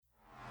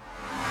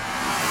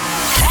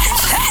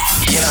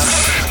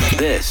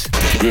This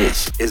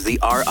is the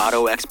Our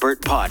Auto Expert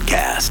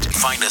Podcast.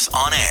 Find us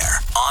on air,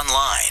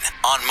 online,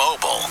 on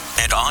mobile,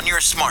 and on your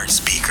smart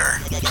speaker.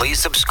 Please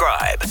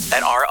subscribe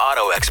at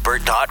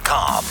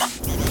ourautoexpert.com.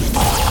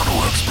 Our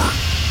Auto Expert.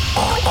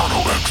 Our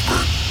Auto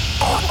Expert.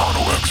 Our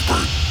Auto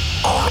Expert.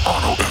 Our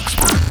Auto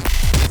Expert.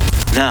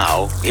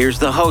 Now, here's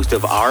the host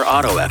of Our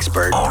Auto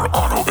Expert, Our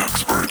Auto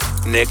Expert.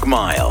 Nick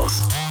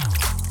Miles.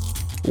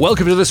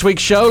 Welcome to this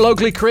week's show,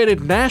 locally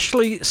created,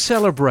 nationally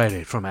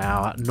celebrated from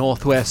our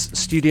Northwest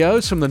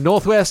studios, from the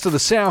Northwest to the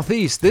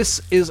Southeast. This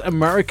is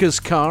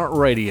America's Car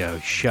Radio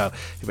Show.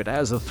 If it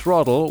has a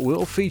throttle,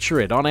 we'll feature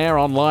it on air,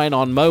 online,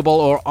 on mobile,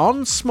 or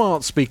on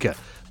smart speaker.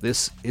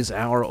 This is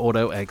Our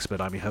Auto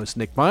Expert. I'm your host,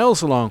 Nick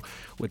Miles, along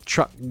with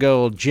truck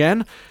girl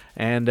Jen.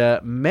 And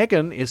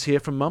Megan is here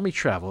from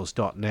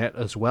mummytravels.net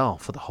as well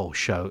for the whole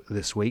show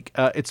this week.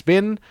 It's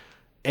been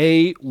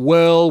a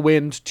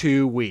whirlwind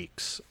 2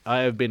 weeks. I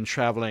have been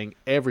traveling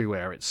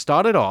everywhere. It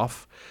started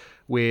off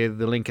with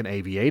the Lincoln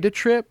Aviator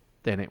trip.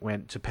 Then it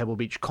went to Pebble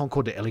Beach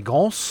Concours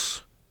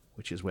d'Elegance,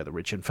 which is where the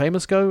rich and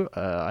famous go.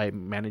 I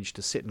managed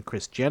to sit in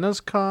Kris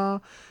Jenner's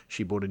car.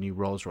 She bought a new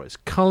Rolls-Royce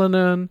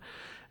Cullinan.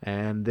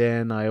 And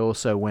then I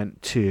also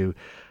went to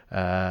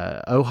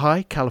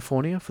Ojai,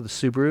 California for the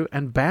Subaru,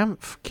 and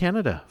Banff,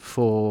 Canada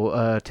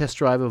for test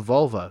drive of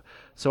Volvo.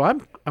 So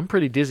I'm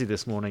pretty dizzy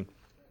this morning.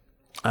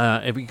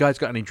 Have you guys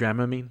got any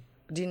Dramamine?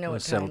 Do you know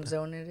what time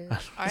zone it is?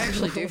 I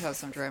actually do have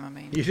some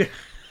Dramamine. You do?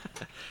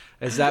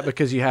 Is that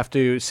because you have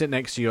to sit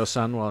next to your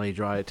son while he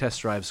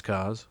test drives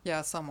cars?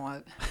 Yeah,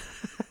 somewhat.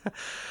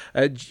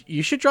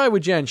 You should drive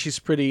with Jen. She's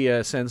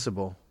pretty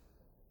sensible.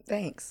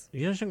 Thanks.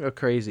 You don't go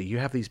crazy. You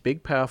have these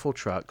big, powerful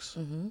trucks,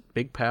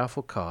 big,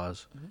 powerful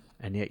cars,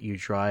 and yet you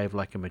drive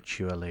like a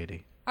mature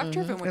lady. I've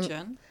driven with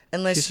Jen.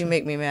 Unless you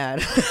make me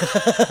mad.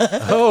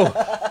 Oh,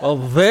 well,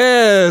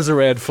 there's a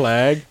red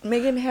flag.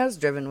 Megan has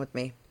driven with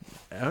me.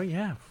 Oh,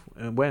 yeah.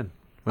 When?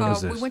 When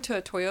was this? We went to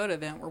a Toyota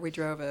event where we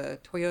drove a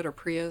Toyota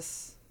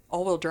Prius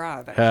all-wheel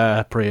drive,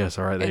 actually. Prius,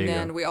 all right, there you go. And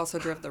then we also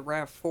drove the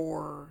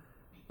RAV4.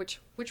 Which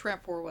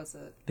RAV4 was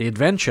it? The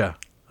Adventure,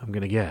 I'm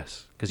going to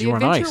guess, because you were on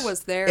The ice. Adventure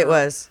was there. It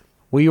was.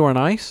 Were you on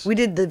ice? We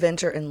did the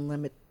Adventure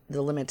in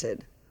the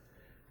Limited.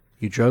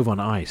 You drove on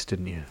ice,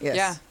 didn't you? Yes.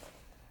 Yeah.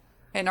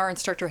 And our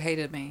instructor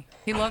hated me.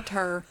 He loved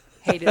her,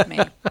 hated me.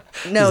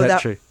 No, Is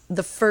that true?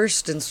 The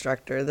first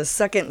instructor. The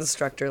second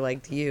instructor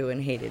liked you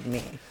and hated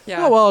me.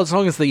 Yeah. Oh, well, as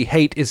long as the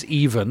hate is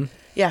even,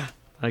 Yeah.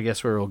 I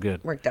guess we're all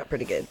good. Worked out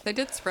pretty good. They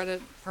did spread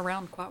it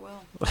around quite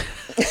well.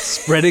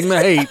 Spreading the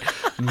hate,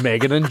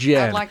 Megan and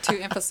Jen. I'd like to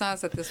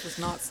emphasize that this was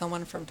not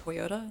someone from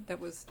Toyota that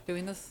was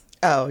doing this.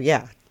 Oh,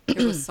 yeah. It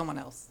was someone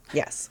else.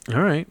 Yes.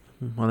 All right.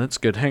 Well, that's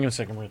good. Hang on a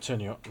second. I'm going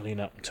to lean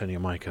up and turn your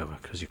mic over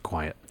because you're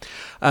quiet.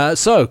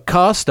 So,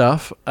 car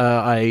stuff.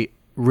 I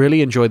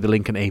really enjoyed the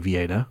Lincoln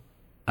Aviator.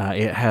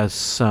 It has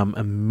some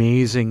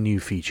amazing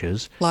new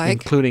features,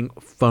 including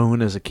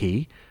phone as a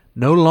key.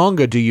 No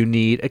longer do you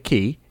need a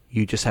key.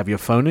 You just have your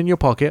phone in your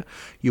pocket.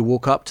 You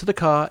walk up to the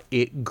car.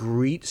 It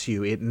greets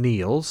you. It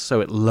kneels,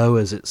 so it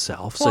lowers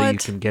itself so you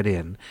can get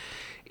in.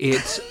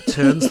 It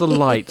turns the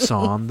lights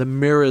on. The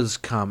mirrors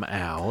come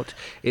out.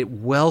 It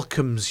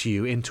welcomes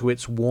you into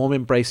its warm,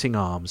 embracing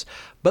arms.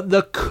 But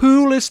the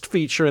coolest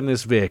feature in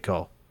this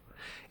vehicle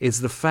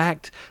is the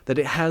fact that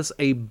it has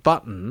a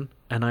button,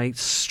 and I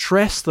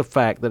stress the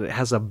fact that it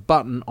has a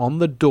button on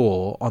the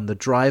door on the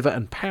driver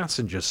and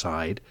passenger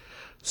side,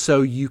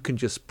 so you can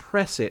just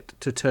press it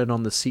to turn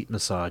on the seat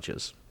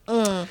massagers.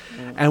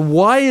 And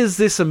why is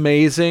this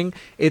amazing?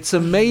 It's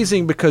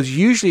amazing because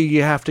usually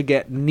you have to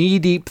get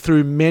knee-deep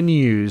through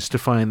menus to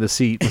find the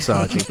seat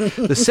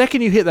massaging. The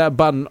second you hit that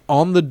button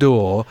on the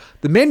door,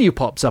 the menu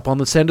pops up on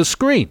the center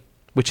screen,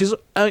 which is,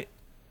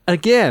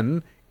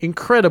 again,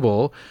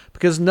 incredible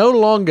because no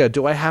longer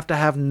do I have to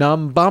have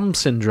numb bum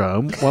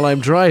syndrome while I'm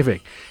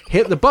driving.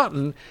 Hit the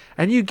button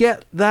and you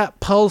get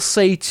that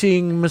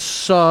pulsating,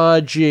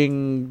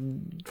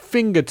 massaging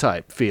finger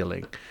type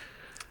feeling.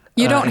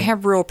 You don't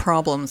have real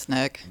problems,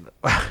 Nick.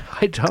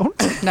 I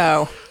don't.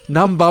 No.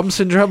 Numb bum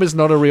syndrome is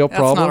not a real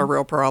problem. That's not a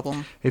real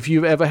problem. If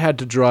you've ever had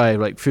to drive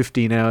like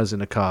 15 hours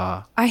in a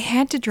car, I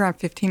had to drive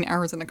 15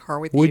 hours in a car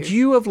with would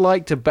you have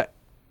liked to...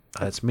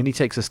 That's Mini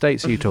Takes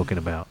Estates you're talking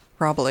about.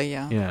 Probably,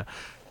 yeah. Yeah.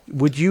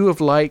 Would you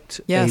have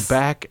liked Yes. a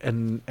back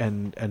and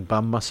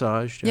bum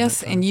massage? during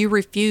Yes, that time? and you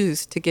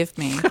refused to give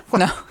me.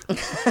 No,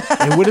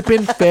 It would have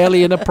been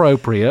fairly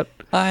inappropriate.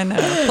 I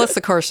know. Plus, the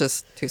car's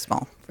just too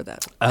small for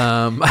that.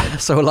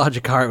 So a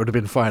larger car, it would have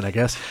been fine, I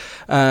guess.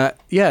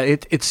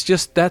 It's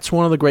just, that's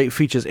one of the great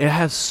features. It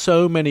has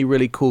so many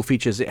really cool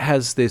features. It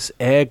has this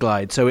air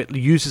glide, so it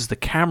uses the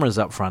cameras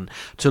up front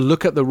to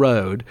look at the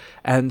road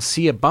and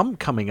see a bump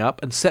coming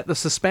up and set the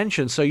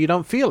suspension so you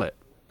don't feel it.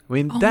 I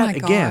mean, Oh that, my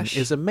again, gosh.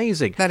 is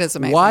amazing. That is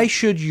amazing. Why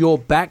should your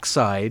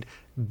backside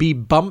be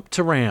bumped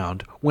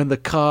around when the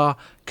car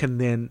can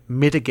then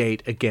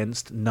mitigate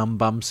against numb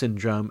bum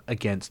syndrome,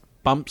 against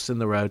bumps in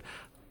the road?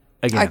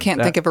 Again, I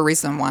can't think of a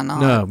reason why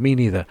not. No, me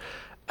neither.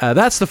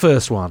 That's the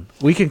first one.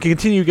 We can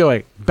continue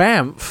going.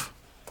 Banff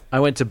I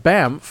went to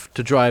Banff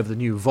to drive the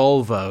new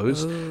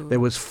Volvos. Ooh. There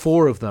was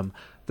 4 of them.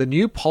 The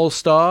new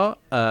Polestar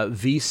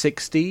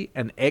V60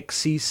 and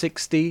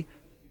XC60,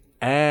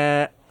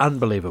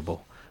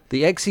 unbelievable.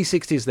 The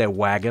XC60 is their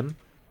wagon.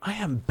 I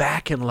am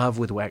back in love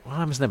with wagon. Well,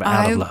 I was never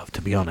out of love,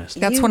 to be honest.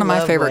 That's one of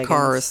my favorite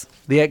cars.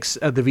 The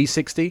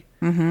V60?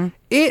 Mm-hmm.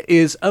 It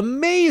is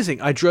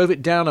amazing. I drove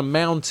it down a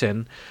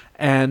mountain,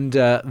 and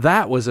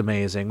that was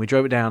amazing. We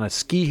drove it down a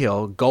ski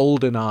hill,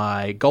 Golden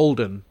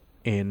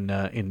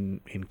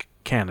in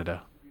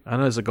Canada. I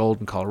know there's a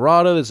Golden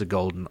Colorado, there's a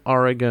Golden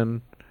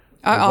Oregon.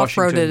 I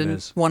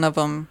off-roaded one of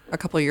them a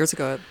couple of years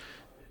ago.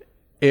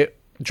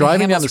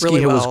 Driving down the ski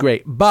hill was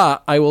great,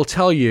 but I will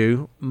tell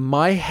you,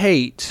 my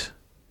hate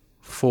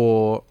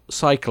for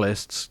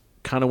cyclists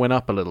kind of went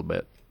up a little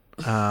bit.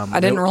 I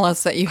didn't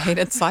realize that you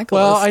hated cyclists.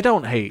 Well, I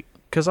don't hate,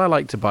 because I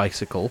like to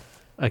bicycle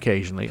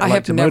occasionally. I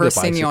have never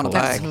seen you on a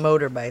bike. That's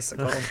motor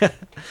bicycle.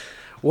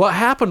 What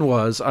happened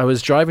was I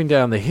was driving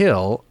down the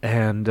hill,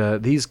 and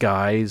these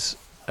guys,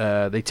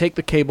 they take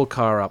the cable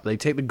car up, they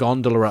take the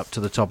gondola up to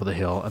the top of the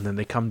hill, and then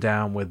they come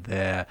down with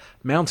their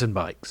mountain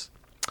bikes,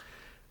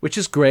 which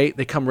is great.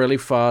 They come really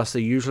fast.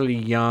 They're usually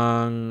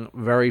young,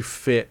 very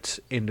fit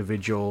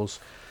individuals.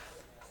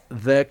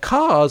 Their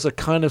cars are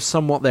kind of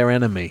somewhat their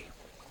enemy.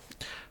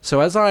 So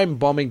as I'm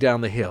bombing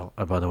down the hill,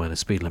 by the way, the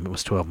speed limit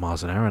was 12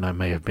 miles an hour, and I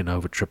may have been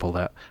over triple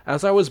that.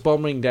 As I was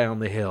bombing down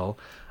the hill,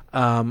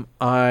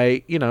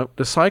 the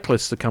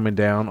cyclists are coming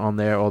down on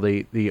there, or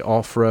the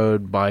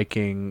off-road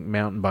biking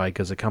mountain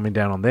bikers are coming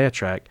down on their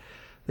track.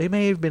 They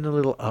may have been a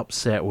little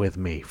upset with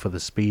me for the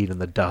speed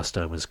and the dust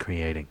I was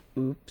creating.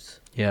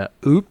 Oops. Yeah,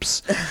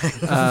 oops.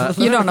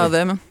 You don't know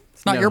them.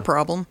 It's not your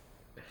problem.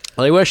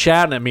 Well, they were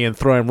shouting at me and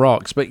throwing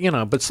rocks, but,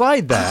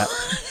 beside that,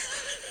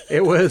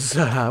 it was,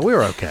 we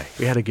were okay.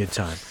 We had a good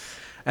time.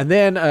 And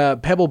then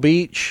Pebble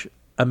Beach,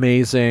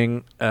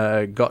 amazing.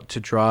 Got to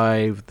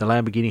drive the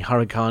Lamborghini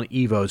Huracan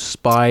Evo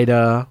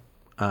Spider.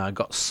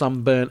 Got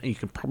sunburnt. You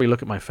can probably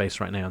look at my face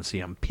right now and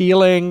see I'm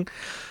peeling.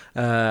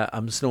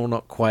 I'm still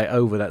not quite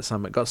over that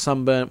sunburnt. Got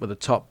sunburnt with the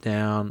top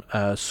down.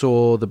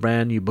 Saw the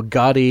brand new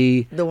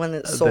Bugatti. The one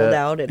that sold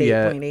out at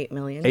 $8.8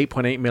 million.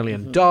 $8.8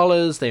 million.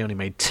 Mm-hmm. They only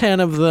made 10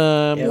 of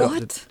them. Yeah.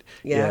 What?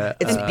 Yeah.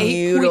 It's an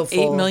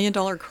beautiful. $8.8 million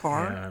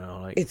car? Yeah, I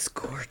know, it's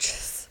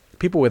gorgeous.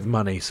 People with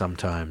money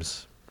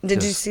sometimes.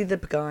 Did you see the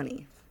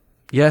Pagani?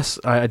 Yes,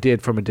 I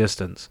did from a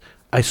distance.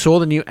 I saw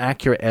the new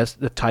Acura S,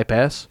 the Type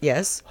S.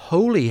 Yes.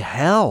 Holy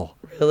hell.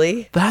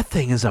 Really? That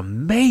thing is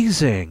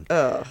amazing.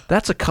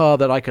 That's a car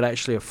that I could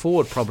actually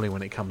afford probably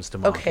when it comes to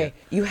market. Okay,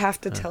 you have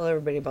to tell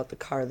everybody about the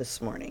car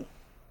this morning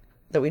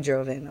that we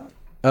drove in on.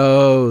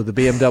 Oh, the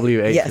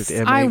BMW 850. Yes.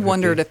 M850. I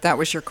wondered if that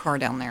was your car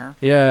down there.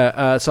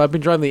 Yeah, so I've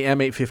been driving the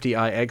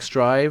M850 iX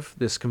Drive,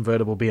 this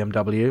convertible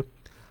BMW.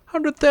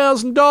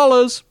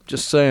 $100,000.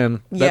 Just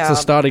saying. That's the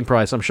starting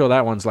price. I'm sure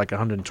that one's like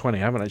 $120. I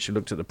haven't actually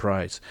looked at the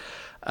price.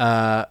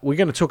 We're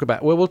going to talk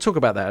about... Well, we'll talk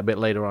about that a bit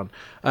later on.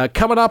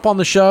 Coming up on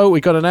the show,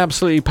 we've got an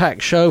absolutely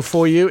packed show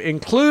for you,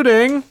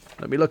 including...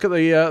 Let me look at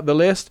the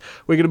list.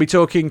 We're going to be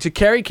talking to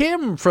Kerry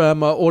Kim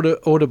from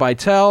Order by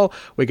Tel.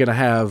 We're going to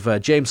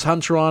have James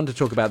Hunter on to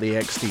talk about the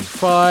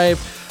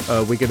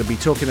XT5. We're going to be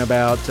talking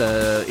about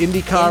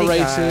IndyCar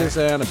races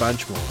and a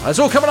bunch more. That's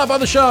all coming up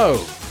on the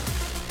show.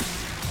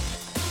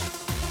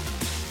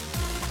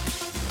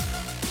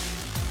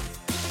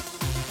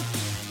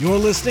 You're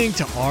listening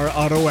to Our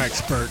Auto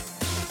Expert.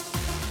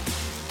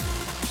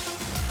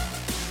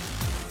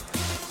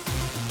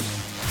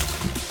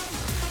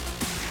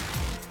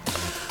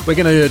 We're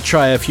going to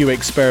try a few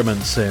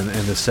experiments in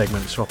this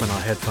segment, swapping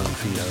our headphone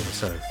feed over.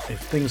 So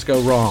if things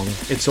go wrong,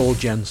 it's all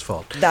Jen's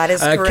fault. That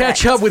is correct.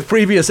 Catch up with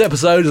previous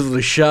episodes of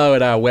the show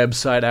at our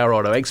website,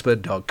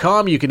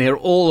 ourautoexpert.com. You can hear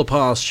all the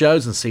past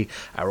shows and see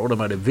our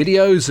automotive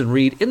videos and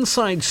read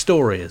inside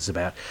stories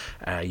about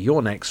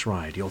your next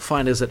ride. You'll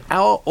find us at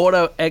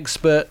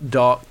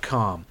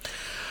ourautoexpert.com.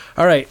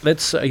 All right,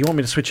 let's. You want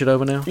me to switch it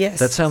over now? Yes.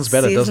 That sounds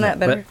better, doesn't it?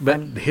 Better? But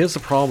here's the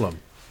problem.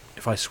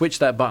 If I switch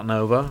that button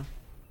over...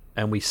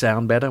 and we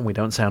sound better, and we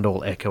don't sound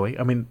all echoey.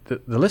 I mean,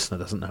 the listener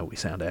doesn't know we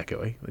sound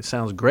echoey. It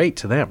sounds great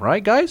to them,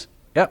 right, guys?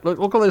 Yeah, look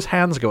all those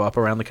hands go up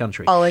around the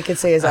country. All I could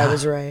say is I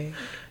was right.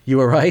 You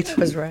were right? I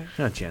was right.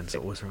 Oh, Jen's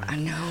always right. I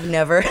know,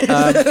 never.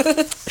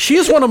 She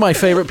is one of my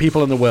favorite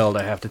people in the world,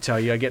 I have to tell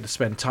you. I get to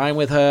spend time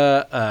with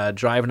her,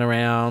 driving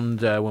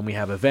around when we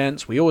have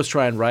events. We always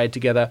try and ride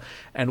together,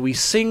 and we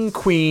sing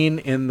Queen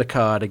in the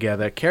car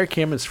together. Kerry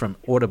Kim is from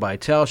Order by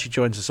Tel. She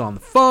joins us on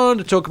the phone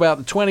to talk about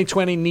the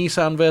 2020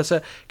 Nissan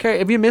Versa. Kerry,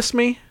 have you missed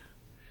me?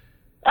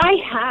 I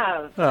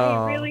have.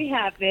 I really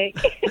have, Vic.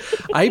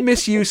 I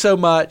miss you so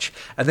much,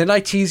 and then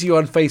I tease you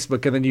on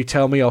Facebook, and then you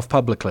tell me off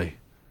publicly.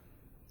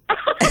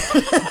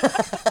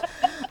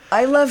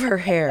 I love her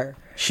hair.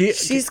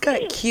 She's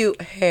got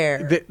cute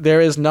hair.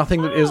 There is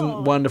nothing that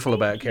isn't wonderful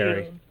about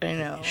Carrie. I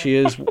know. She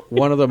is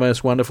one of the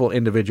most wonderful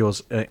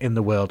individuals in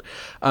the world.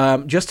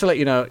 Just to let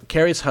you know,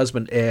 Carrie's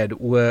husband, Ed,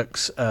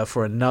 works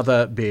for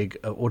another big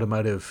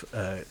automotive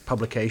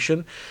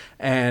publication.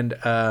 And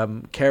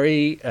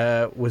Carrie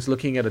was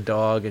looking at a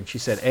dog, and she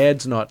said,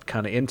 Ed's not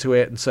kind of into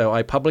it. And so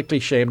I publicly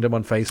shamed him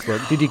on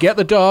Facebook. Did you get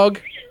the dog?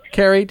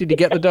 Carrie, did you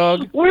get the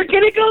dog? We're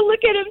going to go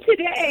look at him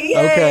today.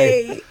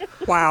 Okay.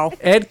 Wow.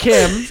 Ed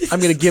Kim, I'm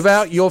going to give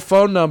out your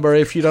phone number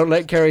if you don't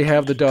let Carrie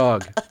have the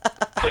dog.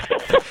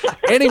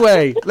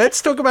 Anyway,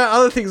 let's talk about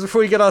other things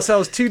before we get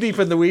ourselves too deep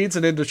in the weeds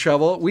and into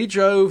trouble. We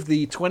drove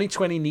the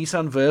 2020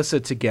 Nissan Versa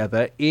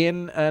together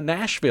in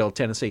Nashville,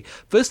 Tennessee.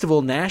 First of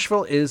all,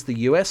 Nashville is the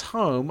U.S.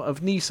 home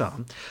of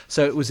Nissan,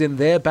 so it was in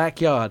their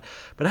backyard.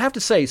 But I have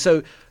to say,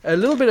 so a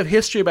little bit of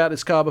history about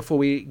this car before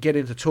we get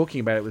into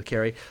talking about it with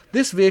Carrie.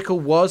 This vehicle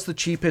was the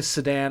cheapest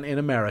sedan in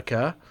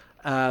America.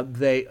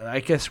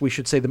 I guess we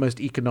should say the most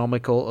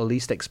economical or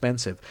least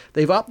expensive.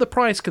 They've upped the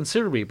price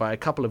considerably by a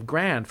couple of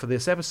grand for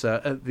this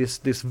episode,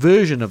 this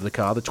version of the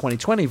car, the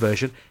 2020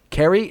 version.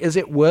 Kerry, is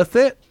it worth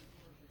it?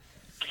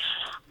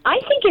 I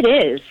think it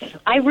is.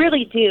 I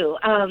really do.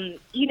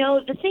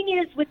 The thing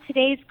is, with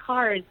today's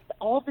cars,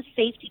 all the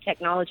safety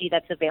technology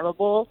that's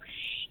available,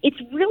 it's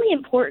really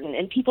important,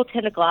 and people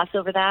tend to gloss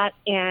over that.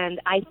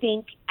 And I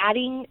think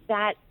adding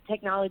that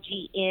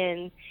technology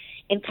in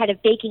and kind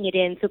of baking it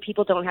in so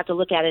people don't have to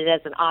look at it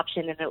as an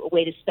option and a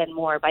way to spend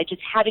more by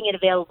just having it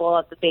available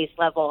at the base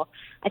level,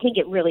 I think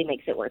it really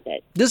makes it worth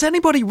it. Does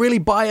anybody really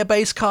buy a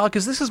base car?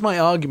 Because this is my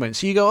argument.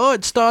 So you go,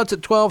 it starts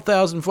at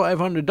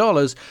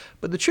 $12,500.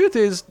 But the truth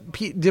is,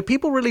 do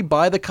people really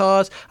buy the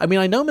cars? I mean,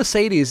 I know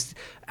Mercedes,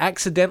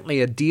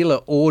 accidentally a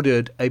dealer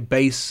ordered a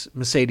base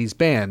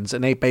Mercedes-Benz,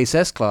 an 8-base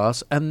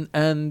S-Class,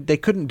 and they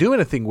couldn't do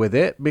anything with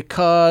it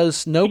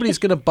because nobody's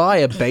going to buy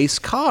a base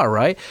car,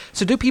 right?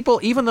 So do people,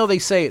 even though they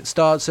say it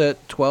starts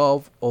at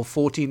 $12,000 or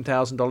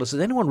 $14,000, does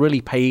anyone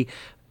really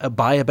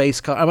buy a base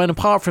car? I mean,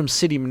 apart from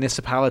city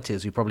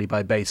municipalities who probably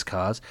buy base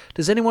cars,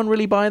 does anyone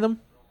really buy them?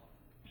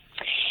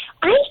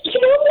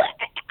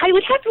 I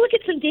would have to look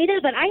at some data,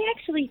 but I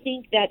actually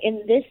think that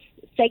in this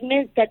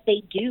segment that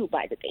they do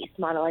buy the base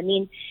model. I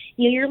mean,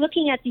 you're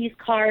looking at these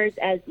cars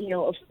as,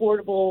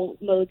 affordable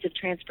modes of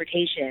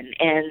transportation.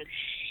 And,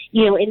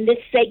 in this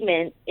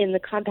segment, in the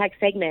compact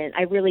segment,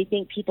 I really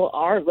think people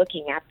are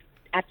looking at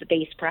the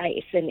base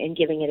price and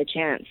giving it a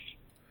chance.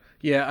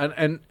 Yeah,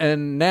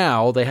 and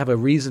now they have a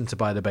reason to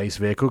buy the base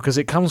vehicle because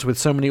it comes with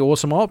so many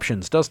awesome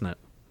options, doesn't it?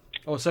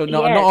 Oh, so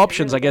not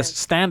options, really I guess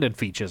standard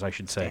features, I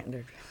should say.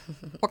 Standard.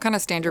 What kind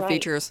of standard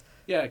features?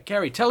 Yeah,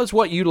 Carrie, tell us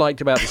what you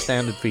liked about the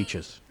standard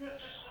features.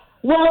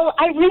 Well,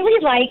 I really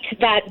like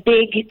that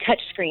big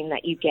touchscreen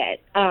that you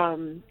get.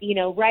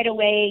 Right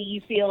away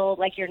you feel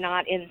like you're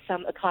not in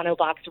some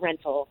Econobox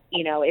rental.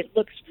 It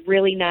looks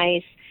really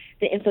nice.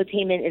 The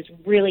infotainment is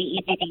really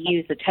easy to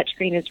use. The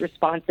touchscreen is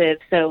responsive.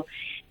 So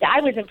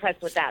I was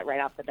impressed with that right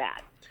off the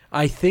bat.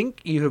 I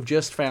think you have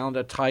just found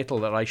a title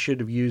that I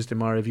should have used in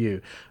my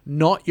review.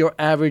 Not your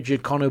average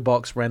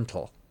Econobox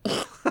rental.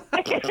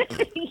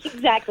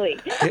 Exactly.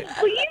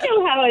 Well, you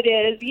know how it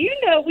is.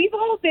 We've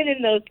all been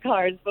in those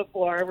cars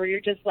before where you're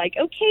just like,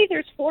 okay,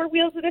 there's 4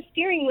 wheels and a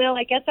steering wheel.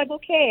 I guess I'm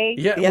okay.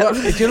 Yeah. Well,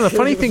 the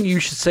funny thing you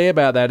should say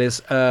about that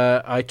is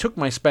I took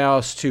my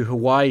spouse to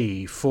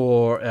Hawaii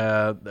for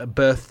a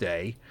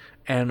birthday,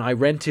 and I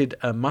rented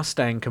a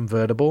Mustang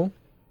convertible.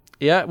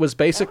 Yeah, it was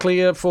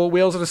basically 4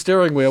 wheels and a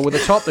steering wheel with a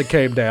top that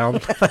came down.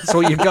 That's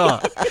what you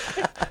got.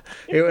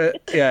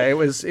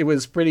 It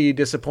was pretty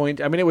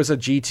disappointing. I mean, it was a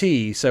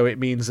GT, so it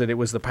means that it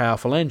was the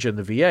powerful engine,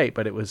 the V8,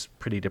 but it was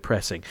pretty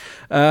depressing.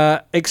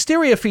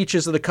 Exterior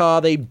features of the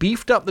car, they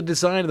beefed up the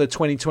design of the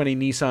 2020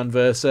 Nissan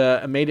Versa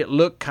and made it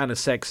look kind of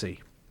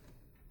sexy.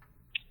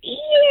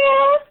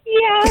 Yeah.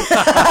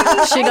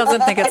 She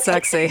doesn't think it's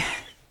sexy.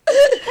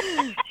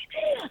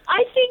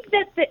 I think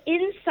that the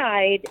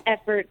inside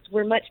efforts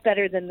were much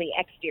better than the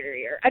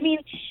exterior. I mean,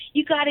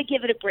 you got to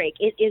give it a break.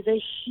 It is a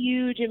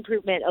huge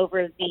improvement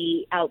over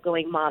the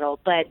outgoing model,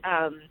 but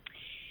I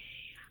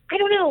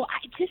don't know.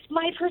 Just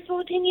my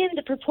personal opinion,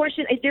 the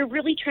proportion, they're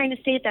really trying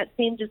to stay at that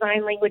same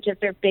design language as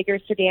their bigger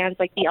sedans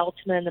like the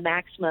Altima and the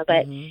Maxima,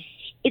 but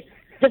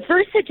the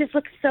Versa just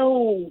looks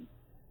so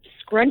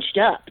scrunched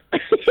up.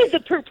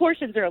 The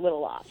proportions are a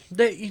little off.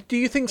 Do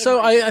you think so?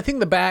 I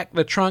think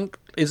the trunk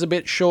is a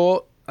bit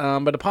short.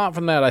 But apart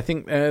from that, I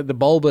think the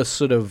bulbous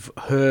sort of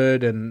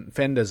hood and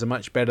fenders are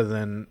much better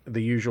than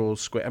the usual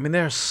square. I mean,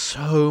 there's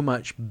so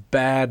much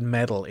bad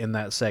metal in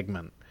that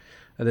segment.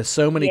 There's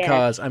so many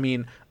cars. I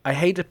mean, I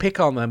hate to pick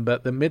on them,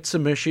 but the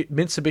Mitsubishi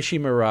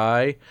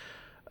Mirai,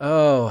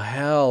 oh,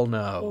 hell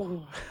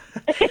no.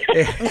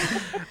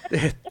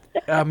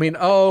 I mean,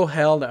 oh,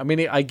 hell no. I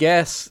mean, I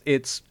guess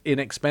it's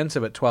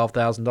inexpensive at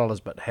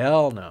 $12,000, but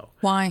hell no.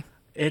 Why?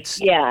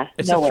 It's Yeah,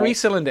 It's no a way.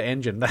 3-cylinder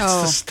engine. That's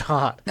Oh. the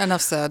start.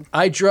 Enough said.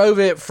 I drove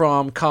it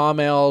from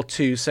Carmel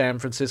to San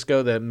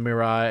Francisco, the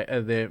Mirage,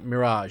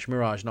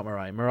 not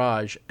Mirai,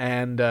 Mirage,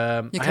 and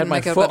I couldn't had my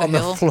make it foot up on the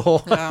the hill?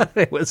 floor. Yeah.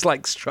 It was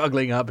like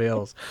struggling up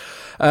hills.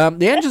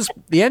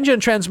 The engine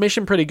and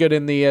transmission pretty good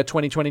in the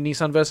 2020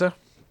 Nissan Versa.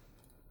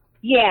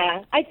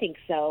 Yeah, I think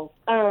so.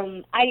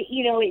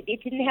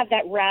 It didn't have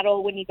that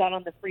rattle when you got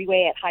on the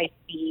freeway at high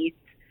speeds.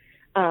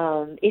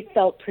 It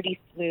felt pretty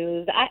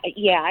smooth.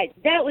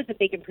 That was a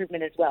big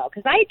improvement as well,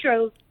 because I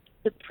drove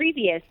the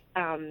previous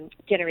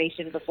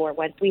generation before.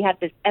 Once we had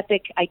this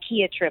epic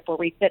IKEA trip where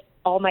we fit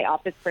all my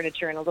office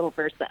furniture in a little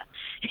Versa.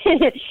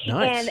 Nice.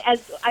 And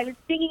as I was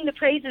singing the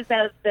praises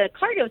of the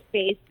cargo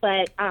space,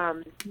 but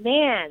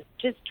man,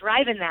 just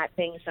driving that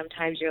thing,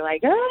 sometimes you're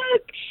like,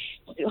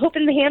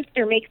 hoping the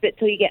hamster makes it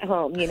till you get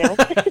home, you know?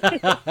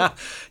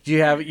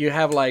 You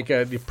have like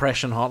a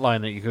depression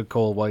hotline that you could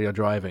call while you're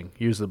driving.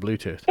 Use the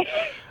Bluetooth.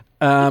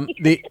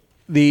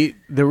 The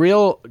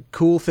real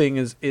cool thing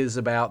is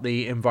about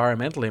the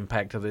environmental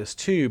impact of this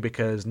too,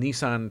 because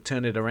Nissan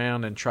turned it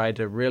around and tried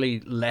to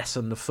really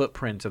lessen the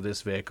footprint of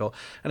this vehicle.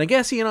 And I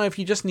guess, if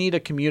you just need a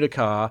commuter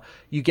car,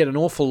 you get an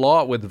awful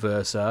lot with the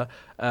Versa,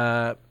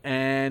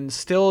 and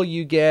still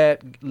you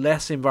get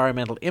less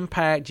environmental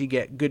impact. You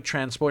get good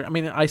transport. I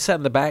mean, I sat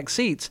in the back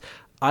seats.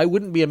 I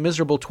wouldn't be a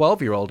miserable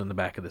 12-year-old in the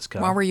back of this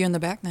car. Why were you in the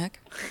back, Nick?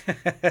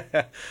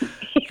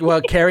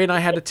 Well, Carrie and I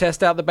had to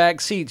test out the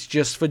back seats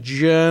just for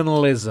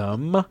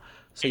journalism.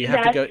 So you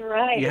have to That's go.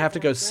 right, You have to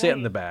go that's sit in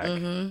right. the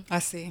back. I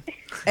see.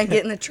 And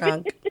get in the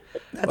trunk.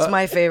 That's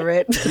my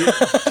favorite. Do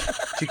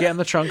you get in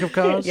the trunk of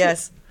cars?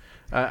 Yes.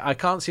 I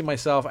can't see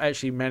myself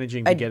actually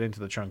managing to get into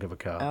the trunk of a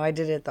car. Oh, I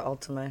did it at the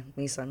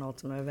Nissan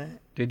Altima event.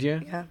 Did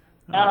you? Yeah.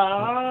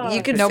 Oh,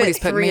 You could Nobody's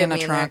fit putting three me of in a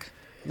there. trunk.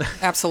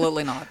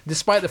 Absolutely not.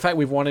 Despite the fact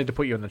we've wanted to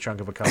put you in the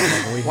trunk of a car,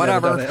 we've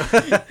Whatever.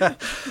 never done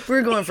it.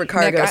 We're going for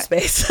cargo Nick,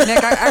 space.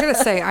 Nick, I gotta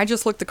say, I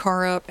just looked the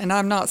car up, and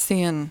I'm not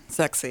seeing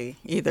sexy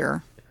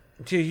either.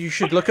 You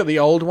should look at the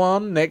old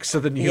one next to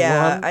the new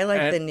Yeah, one. I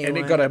like the and, new and it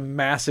one. got a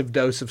massive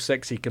dose of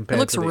sexy It compared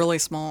looks to the... really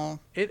small.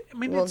 Well,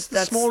 it's the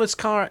that's- smallest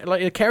car.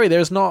 Like, Carrie,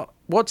 there's not...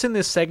 What's in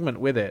this segment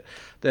with it?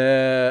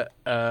 The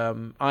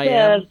IM?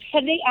 the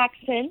Hyundai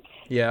Accent,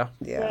 Yeah.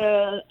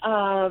 Yeah.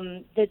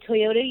 the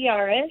Toyota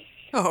Yaris.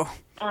 Oh,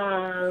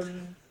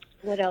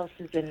 What else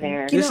is in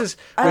there?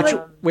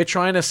 We're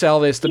trying to sell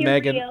this to Here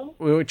Megan. we go.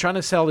 We're trying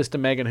to sell this to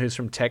Megan, who's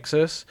from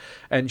Texas,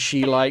 and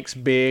she likes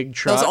big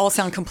trucks. those all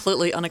sound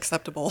completely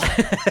unacceptable.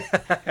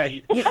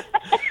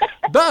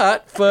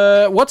 But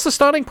what's the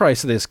starting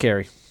price of this,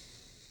 Carrie?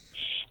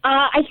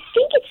 I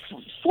think it's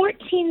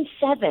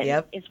 14.7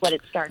 Yep. is what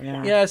it starts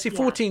at. Yeah, see,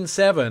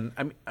 14.7.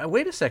 I mean,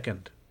 wait a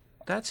second.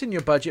 That's in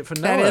your budget for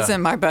Noah. That is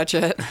in my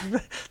budget.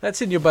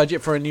 That's in your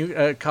budget for a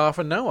new car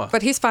for Noah.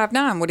 But he's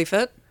 5'9". Would he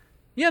fit?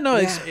 Yeah, no,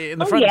 it's in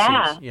the Oh, front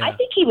yeah. seats. I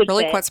think he would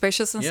Really fit. quite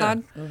spacious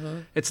inside?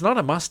 It's not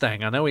a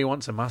Mustang. I know he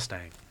wants a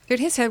Mustang. Dude,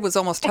 his head was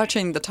almost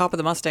touching the top of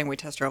the Mustang we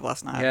test drove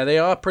last night. Yeah, they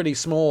are pretty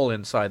small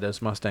inside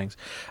those Mustangs.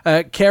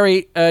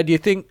 Carrie, do you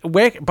think...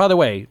 By the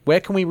way, where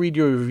can we read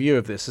your review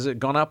of this? Has it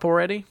gone up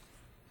already?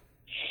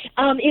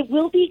 It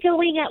will be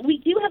going up. We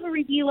do have a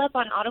review up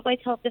on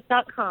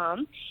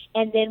autobyteltis.com,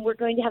 and then we're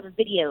going to have a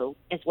video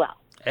as well.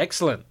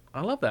 Excellent.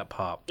 I love that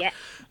part.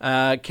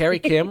 Yeah. Carrie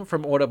Kim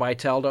from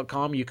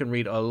autobytel.com. You can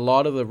read a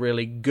lot of the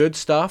really good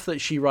stuff that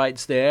she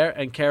writes there.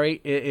 And Carrie,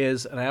 it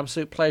is an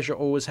absolute pleasure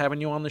always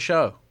having you on the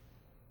show.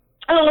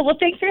 Oh, well,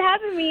 thanks for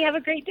having me. Have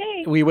a great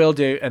day. We will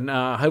do, and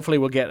hopefully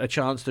we'll get a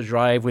chance to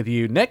drive with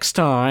you next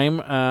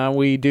time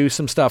we do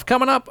some stuff.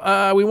 Coming up,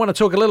 we want to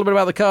talk a little bit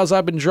about the cars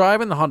I've been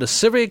driving, the Honda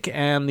Civic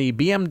and the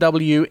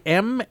BMW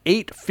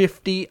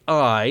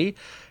M850i.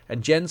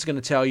 And Jen's going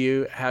to tell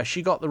you how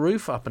she got the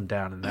roof up and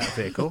down in that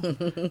vehicle.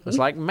 It's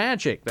like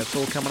magic. That's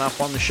all coming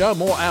up on the show.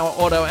 More Our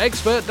Auto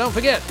Expert. Don't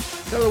forget,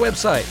 go to the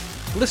website,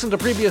 listen to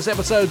previous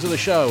episodes of the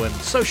show, and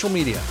social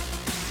media.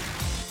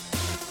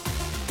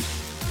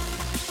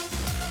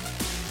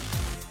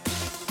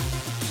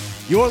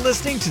 You're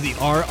listening to the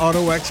Our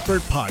Auto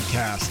Expert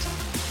podcast.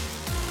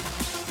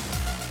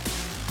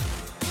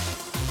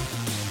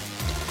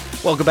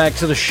 Welcome back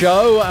to the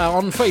show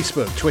on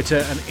Facebook, Twitter,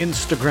 and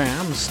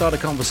Instagram. Start a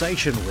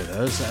conversation with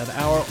us at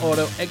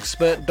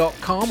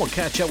ourautoexpert.com or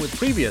catch up with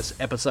previous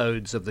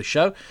episodes of the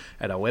show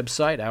at our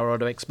website,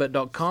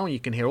 ourautoexpert.com. You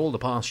can hear all the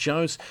past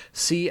shows,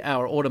 see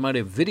our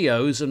automotive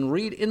videos, and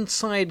read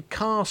inside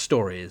car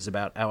stories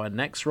about our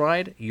next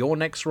ride, your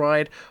next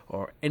ride,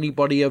 or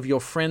anybody of your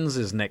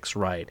friends' next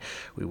ride.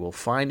 We will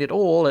find it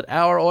all at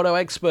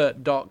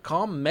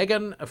ourautoexpert.com.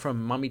 Megan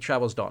from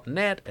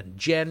mummytravels.net and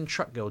Jen,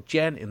 Truck Girl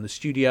Jen, in the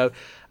studio.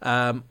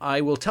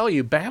 I will tell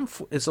you,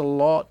 Banff is a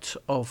lot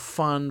of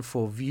fun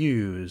for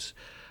views,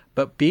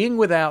 but being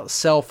without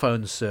cell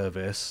phone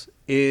service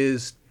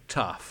is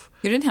tough.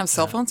 You didn't have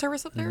cell phone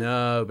service up there?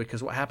 No,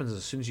 because what happens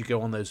as soon as you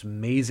go on those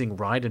amazing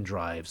ride and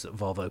drives that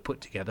Volvo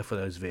put together for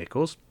those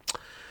vehicles,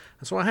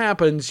 that's what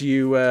happens.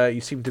 You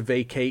seem to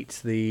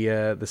vacate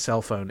the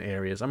cell phone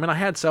areas. I mean, I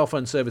had cell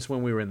phone service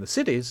when we were in the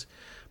cities,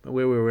 But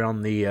we were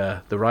on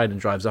the ride and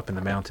drives up in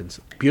the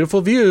mountains.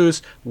 Beautiful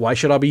views. Why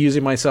should I be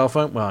using my cell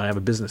phone? Well, I have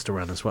a business to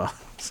run as well.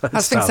 So I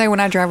was going to say, when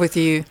I drive with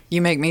you,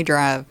 you make me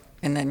drive,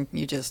 and then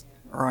you just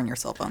are on your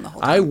cell phone the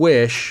whole time. I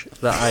wish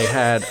that I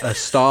had a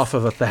staff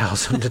of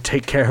 1,000 to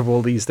take care of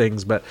all these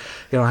things, but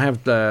I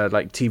have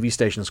like TV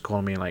stations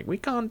calling me like, we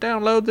can't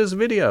download this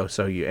video,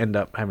 so you end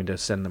up having to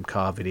send them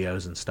car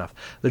videos and stuff.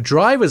 The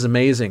drive is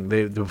amazing.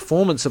 The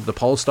performance of the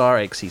Polestar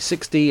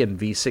XC60 and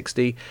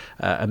V60,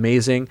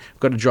 amazing. I've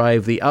got to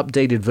drive the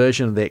updated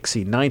version of the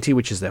XC90,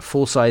 which is their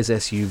full-size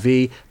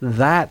SUV.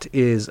 That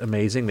is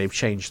amazing. They've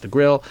changed the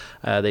grille.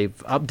 They've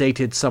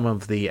updated some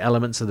of the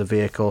elements of the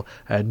vehicle,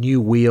 new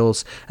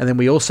wheels, and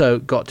then we also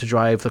got to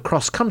drive the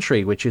Cross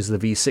Country, which is the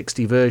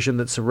V60 version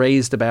that's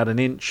raised about an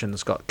inch and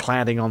it's got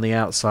cladding on the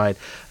outside.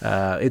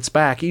 It's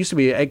back. It used to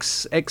be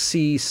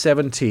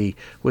XC70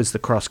 was the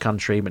Cross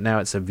Country, but now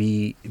it's a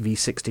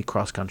V60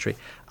 Cross Country.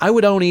 I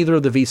would own either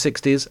of the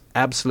V60s,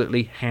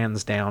 absolutely,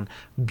 hands down.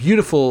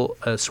 Beautiful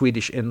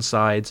Swedish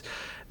insides.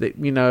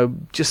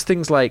 Just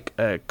things like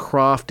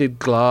crafted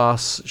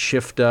glass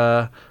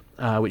shifter,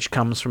 which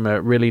comes from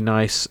a really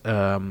nice...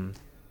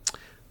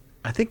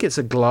 I think it's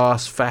a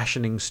glass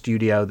fashioning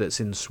studio that's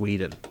in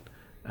Sweden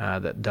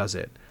that does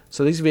it.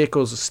 So these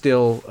vehicles are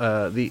still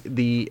the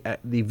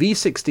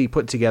V60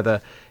 put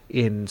together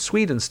in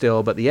Sweden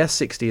still, but the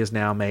S60 is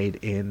now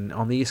made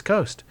on the East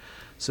Coast,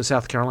 so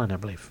South Carolina, I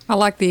believe. I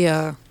like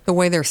the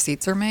way their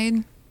seats are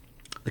made.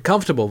 They're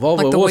comfortable.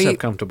 Volvo always have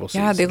comfortable seats.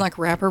 Yeah, they like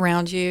wrap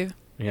around you.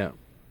 Yeah.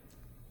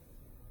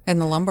 And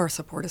the lumbar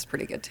support is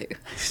pretty good too.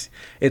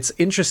 It's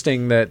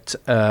interesting that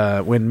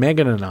when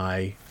Megan and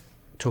I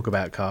talk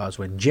about cars,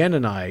 when Jen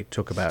and I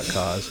talk about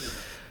cars,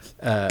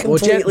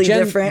 completely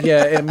different.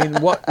 Yeah, I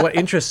mean, what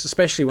interests,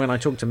 especially when I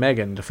talk to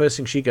Megan, the first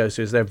thing she goes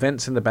to is there are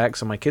vents in the back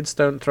so my kids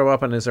don't throw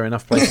up, and is there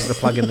enough places to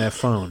plug in their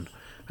phone?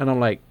 And I'm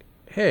like,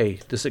 hey,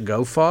 does it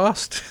go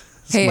fast?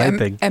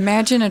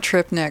 Imagine a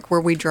trip, Nick, where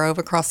we drove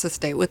across the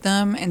state with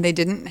them and they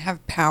didn't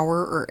have power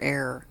or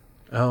air.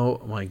 Oh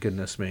my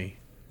goodness me!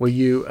 Were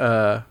you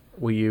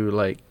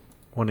like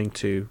wanting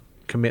to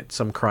commit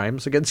some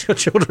crimes against your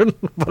children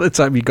by the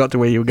time you got to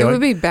where you were going? It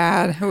would be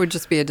bad. It would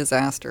just be a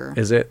disaster.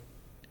 Is it?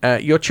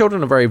 Your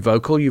children are very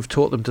vocal. You've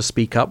taught them to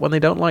speak up when they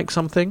don't like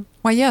something.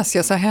 Why,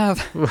 yes, I have.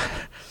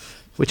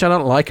 Which I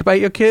don't like about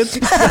your kids.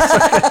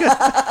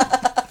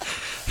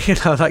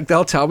 Like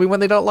they'll tell me when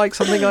they don't like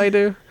something I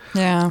do.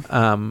 Yeah.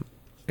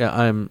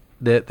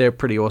 They're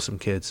pretty awesome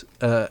kids.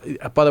 By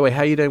the way,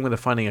 how are you doing with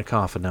finding a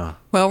car for Noah?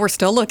 Well, we're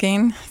still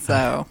looking.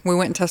 So we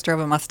went and test drove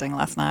a Mustang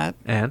last night.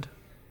 And?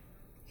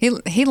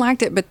 He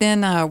liked it, but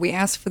then we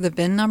asked for the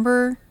VIN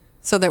number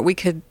so that we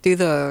could do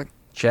the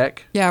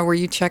check. Yeah, where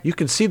you check. You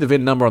can see the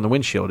VIN number on the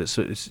windshield. It's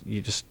you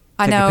just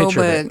take a picture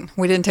but of it.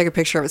 We didn't take a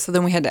picture of it. So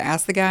then we had to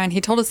ask the guy, and he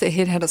told us that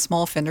he'd had a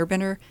small fender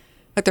bender.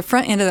 Like the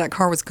front end of that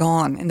car was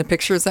gone in the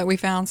pictures that we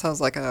found. So I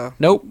was like, oh,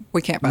 nope,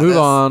 we can't buy Move this.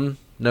 on.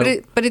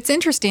 Nope. But it's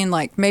interesting.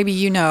 Like maybe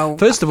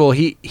First of all,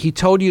 he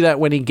told you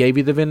that when he gave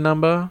you the VIN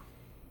number.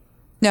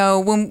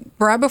 No,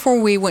 right before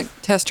we went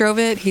test drove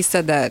it, he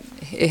said that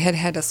it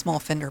had a small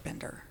fender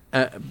bender.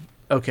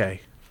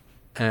 Okay.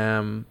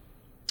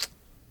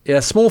 Yeah,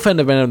 small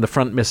fender bender and the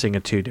front missing are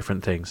two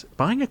different things.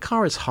 Buying a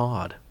car is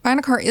hard. Buying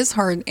a car is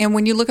hard. And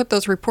when you look at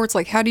those reports,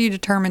 like how do you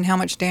determine how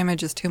much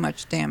damage is too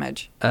much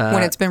damage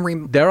when it's been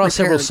repaired? There are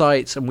several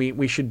sites, and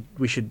we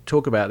should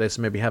talk about this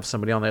and maybe have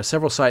somebody on there.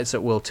 Several sites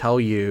that will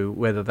tell you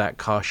whether that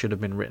car should have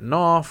been written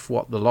off,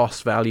 what the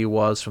lost value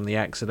was from the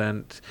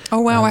accident. Oh,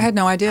 wow, I had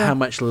no idea. How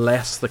much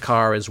less the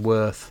car is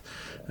worth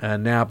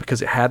now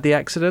because it had the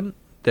accident.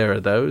 There are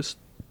those.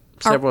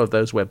 Several of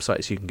those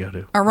websites you can go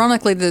to.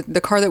 Ironically, the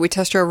car that we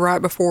test drove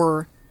right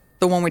before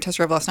the one we test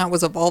drove last night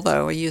was a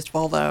Volvo, a used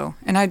Volvo.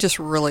 And I just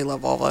really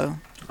love Volvo.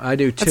 I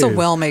do too. It's a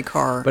well-made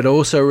car. But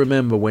also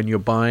remember, when you're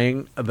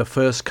buying the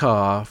first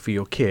car for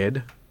your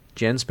kid,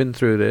 Jen's been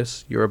through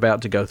this, you're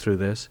about to go through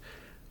this,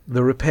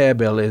 the repair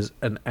bill is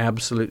an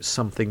absolute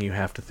something you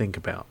have to think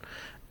about.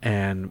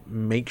 And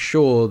make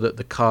sure that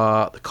the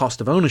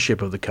cost of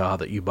ownership of the car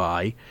that you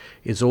buy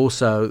is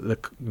also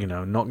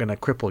not going to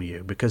cripple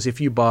you. Because if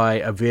you buy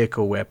a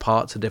vehicle where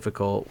parts are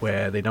difficult,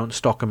 where they don't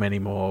stock them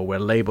anymore, where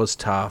labor's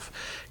tough,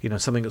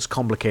 something that's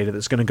complicated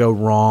that's going to go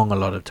wrong a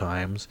lot of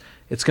times,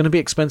 it's going to be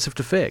expensive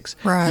to fix.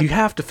 Right. You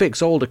have to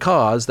fix older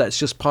cars. That's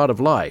just part of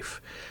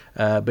life.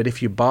 But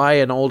if you buy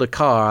an older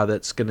car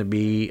that's going to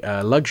be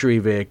a luxury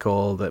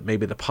vehicle that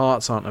maybe the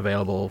parts aren't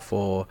available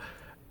for,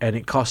 and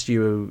it costs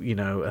you,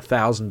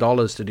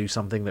 $1,000 to do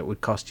something that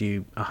would cost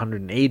you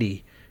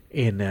 $180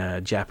 in a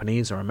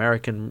Japanese or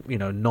American,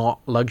 not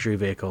luxury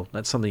vehicle.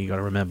 That's something you got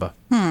to remember.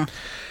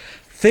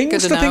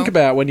 Things to think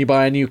about when you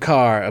buy a new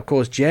car. Of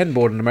course, Jen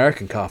bought an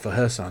American car for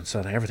her son, so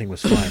everything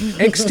was fine.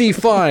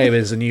 XT5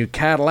 is a new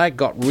Cadillac,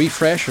 got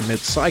refreshed from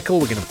mid-cycle.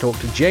 We're going to talk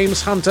to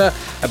James Hunter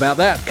about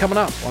that coming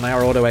up on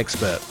Our Auto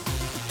Expert.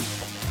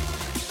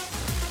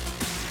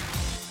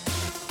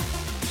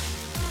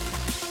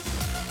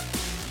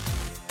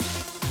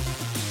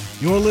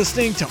 You're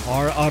listening to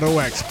Our Auto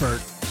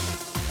Expert.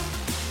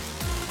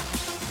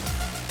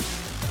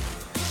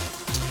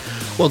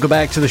 Welcome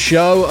back to the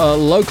show.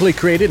 Locally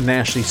created,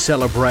 nationally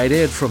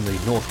celebrated from the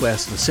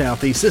Northwest and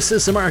Southeast. This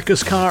is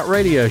America's Car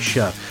Radio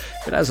Show.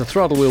 It has a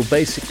throttle. We'll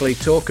basically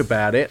talk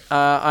about it.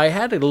 I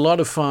had a lot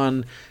of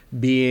fun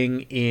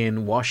being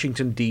in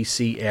Washington,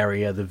 D.C.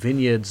 area, the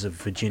vineyards of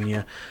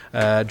Virginia,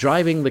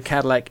 driving the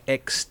Cadillac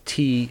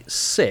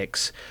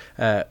XT6,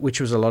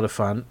 which was a lot of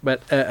fun.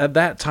 But at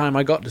that time,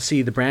 I got to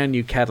see the brand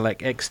new Cadillac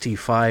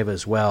XT5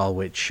 as well,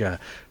 which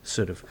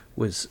sort of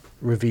was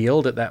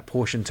revealed at that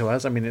portion to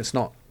us. I mean, it's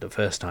not the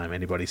first time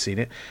anybody's seen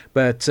it,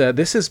 but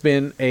this has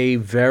been a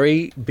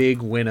very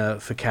big winner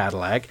for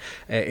Cadillac.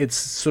 It's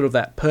sort of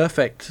that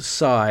perfect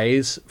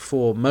size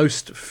for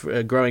most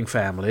growing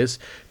families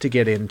to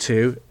get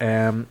into,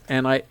 and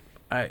I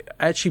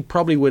actually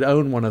probably would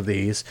own one of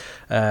these.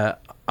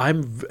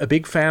 I'm a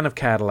big fan of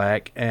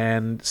Cadillac,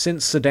 and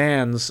since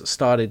sedans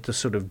started to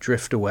sort of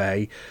drift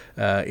away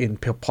in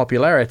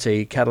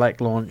popularity, Cadillac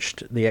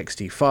launched the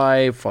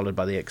XT5, followed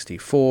by the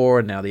XT4,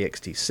 and now the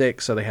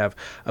XT6, so they have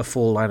a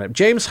full lineup.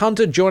 James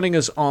Hunter joining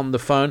us on the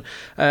phone.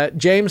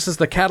 James, has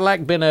the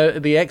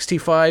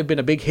XT5 been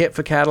a big hit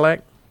for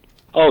Cadillac?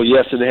 Oh,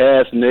 yes, it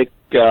has, Nick.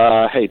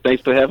 Hey,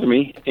 thanks for having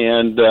me,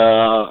 and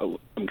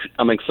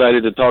I'm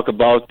excited to talk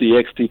about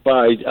the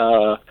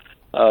XT5,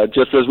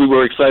 just as we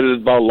were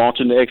excited about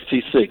launching the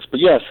XT6. But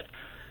yes,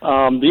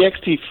 the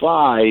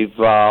XT5,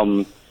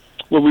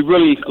 well, we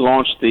really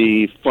launched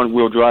the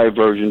front-wheel drive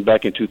version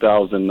back in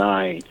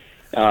 2009,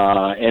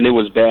 and it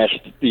was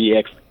bashed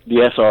the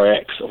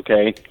SRX,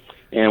 okay?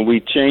 And we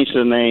changed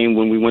the name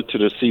when we went to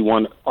the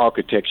C1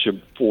 architecture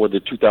for the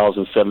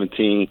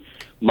 2017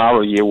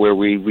 model year, where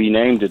we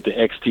renamed it the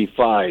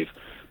XT5.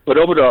 But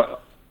over the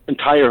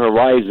entire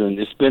horizon,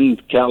 it's been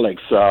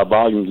Cadillac's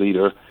volume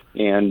leader,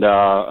 and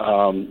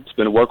it's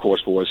been a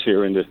workhorse for us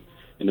here in the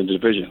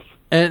division.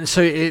 And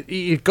so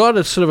you've got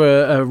a sort of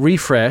a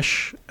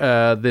refresh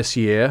this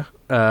year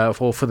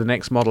for the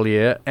next model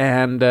year.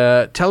 And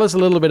tell us a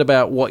little bit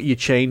about what you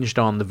changed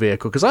on the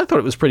vehicle, because I thought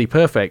it was pretty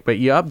perfect, but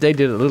you updated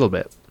it a little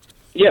bit.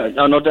 Yeah,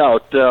 no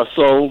doubt.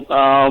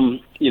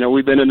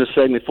 We've been in this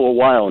segment for a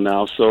while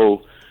now,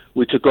 so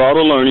we took all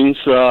the learnings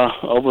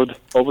over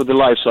the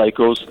life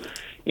cycles.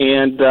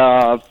 And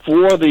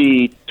for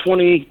the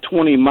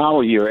 2020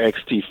 model year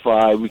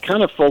XT5, we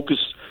kind of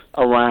focused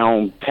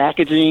around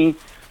packaging,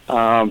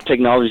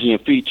 technology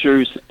and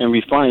features, and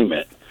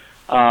refinement.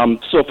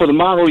 So for the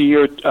model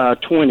year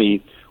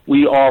 20,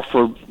 we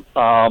offer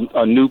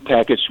a new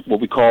package, what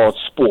we call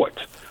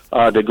Sport,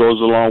 that goes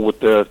along with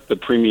the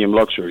premium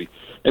luxury.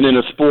 And then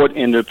the Sport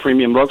and the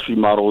premium luxury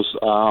models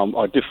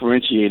are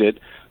differentiated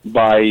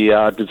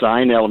by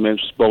design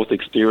elements, both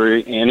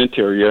exterior and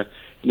interior,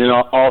 and then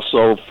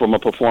also from a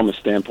performance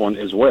standpoint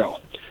as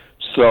well.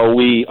 So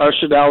we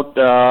ushered out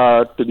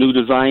the new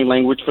design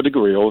language for the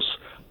grills.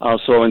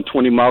 So in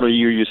 20 model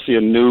year, you see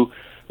a new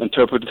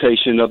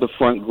interpretation of the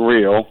front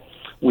grille.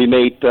 We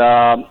made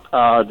the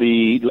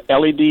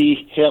LED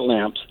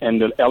headlamps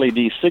and the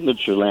LED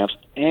signature lamps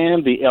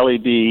and the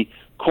LED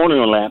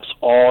corner lamps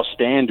all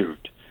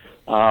standard.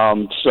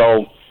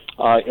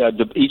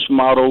 Each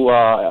model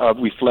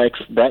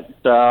reflects that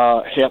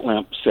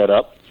headlamp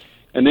setup.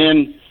 And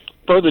then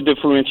further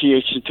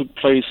differentiation took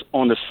place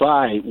on the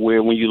side,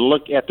 where when you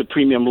look at the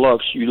Premium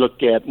Lux, you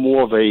look at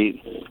more of a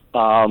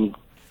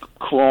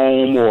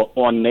chrome or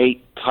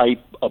ornate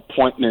type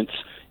appointments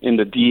in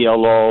the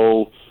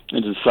DLO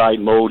and the side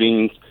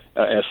molding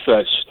as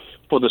such.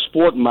 For the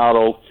Sport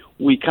model,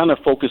 we kind of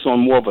focus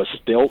on more of a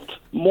stealth,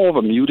 more of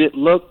a muted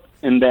look,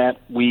 in that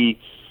we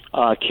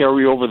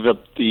carry over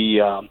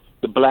the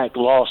black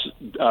gloss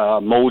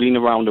molding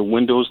around the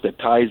windows that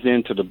ties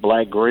into the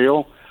black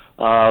grille.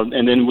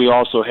 And then we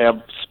also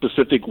have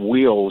specific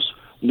wheels,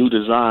 new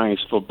designs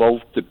for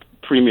both the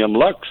Premium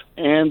Lux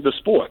and the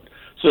Sport.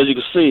 So as you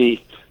can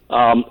see,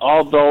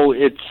 although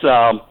it's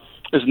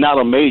not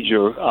a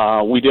major,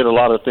 we did a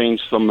lot of things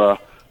from a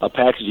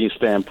packaging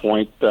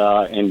standpoint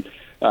and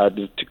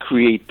to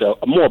create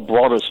a more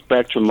broader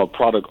spectrum of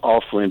product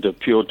offering to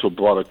appeal to a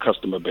broader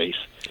customer base.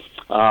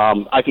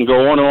 I can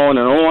go on and on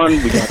and on.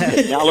 We got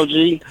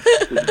technology.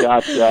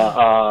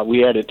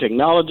 We added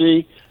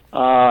technology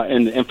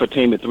and the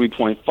infotainment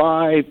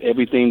 3.5.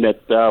 Everything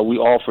that we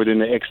offered in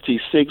the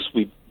XT6,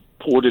 we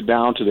poured it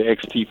down to the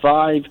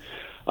XT5.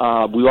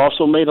 We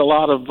also made a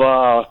lot of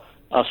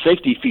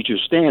safety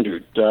features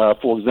standard.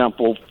 For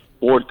example,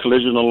 forward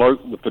collision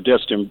alert with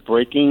pedestrian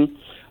braking.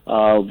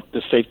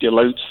 The safety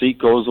alert seat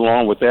goes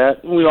along with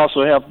that. And we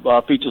also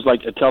have features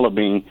like a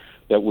telebeam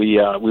that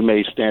we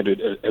made standard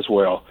as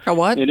well. A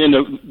what? And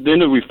then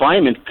the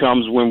refinement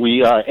comes when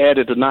we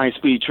added the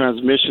 9-speed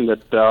transmission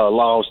that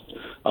allows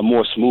a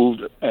more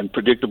smooth and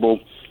predictable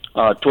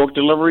torque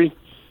delivery,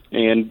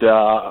 and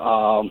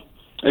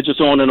it's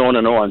just on and on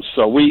and on.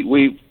 So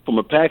we from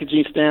a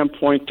packaging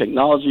standpoint,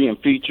 technology and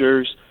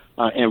features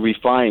and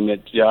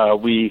refinement,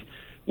 we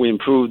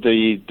improved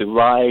the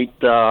ride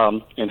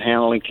and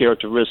handling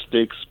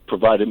characteristics,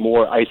 provided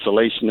more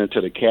isolation into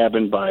the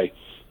cabin by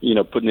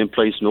putting in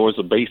place noise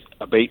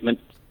abatement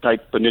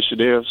type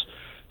initiatives.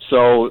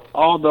 So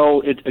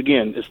although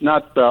it's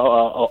not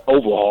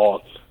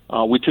overhaul,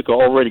 we took an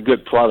already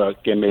good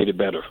product and made it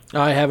better.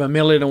 I have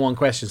 1,000,001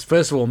 questions.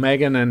 First of all,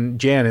 Megan and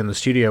Jan in the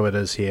studio with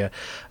us here,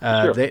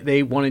 Sure.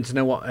 they wanted to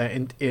know what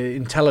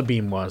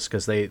IntelliBeam was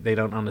because they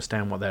don't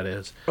understand what that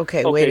is.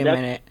 Okay, wait a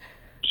that's- minute.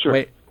 Sure.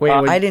 Wait,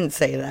 I didn't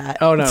say that.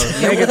 Oh no,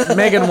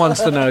 Megan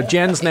wants to know.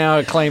 Jen's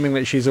now claiming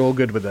that she's all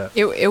good with that.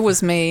 It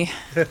was me.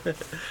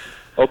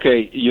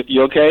 Okay,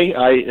 you okay?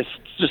 It's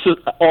just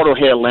auto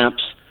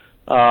headlamps.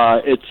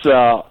 It's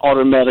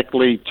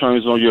automatically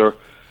turns on your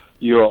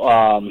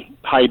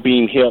high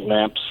beam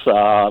headlamps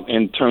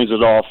and turns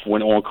it off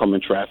when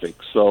oncoming traffic.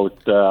 So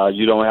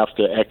you don't have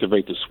to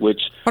activate the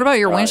switch. What about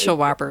your windshield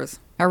wipers?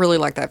 I really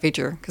like that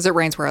feature because it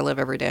rains where I live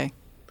every day.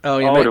 Oh,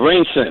 the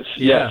rain sense.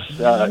 Yeah.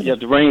 Yes,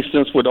 the rain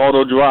sense with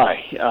auto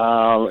dry.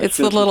 It's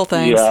the little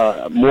things.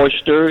 The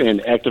moisture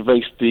and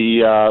activates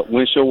the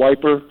windshield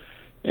wiper,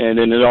 and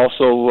then it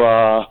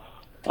also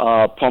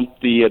pump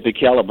the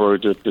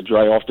caliper to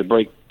dry off the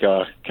brake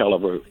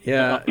caliper.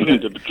 Yeah.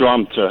 The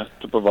drum to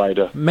provide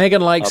a.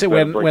 Megan likes it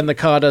better when the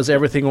car does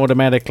everything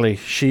automatically.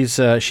 She's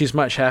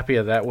much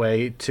happier that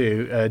way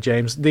too,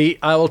 James.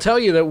 I will tell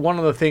you that one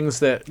of the things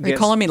that Are you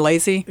calling me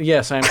lazy?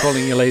 Yes, I am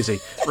calling you lazy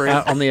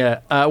on the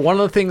air. One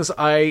of the things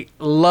I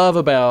love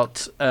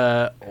about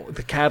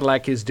the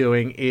Cadillac is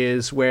doing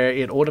is where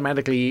it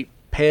automatically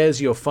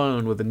pairs your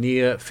phone with a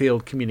near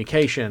field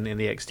communication in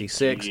the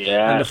XT6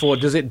 and the Ford.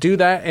 Does it do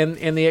that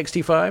in the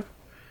XT5?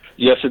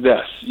 Yes, it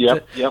does.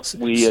 Yep.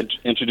 We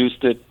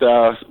introduced it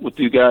with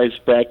you guys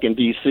back in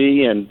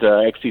DC, and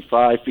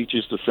XT5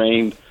 features the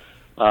same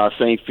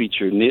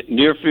feature,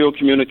 near field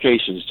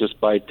communications, just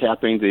by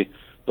tapping the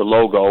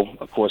logo.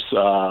 Of course,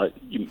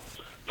 you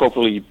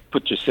appropriately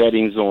put your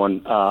settings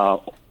on,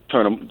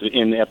 turn the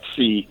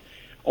NFC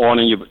on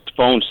in your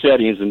phone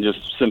settings, and just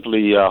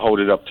simply hold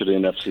it up to the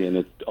NFC, and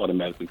it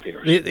automatically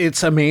pairs.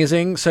 It's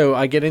amazing. So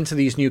I get into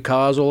these new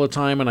cars all the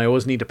time, and I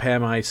always need to pair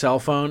my cell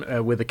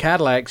phone. With the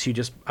Cadillacs,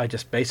 I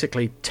just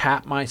basically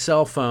tap my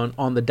cell phone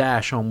on the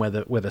dash on where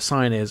the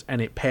sign is, and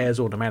it pairs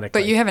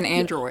automatically. But you have an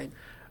Android.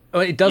 Oh,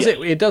 it does it.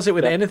 It does it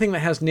with anything that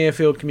has near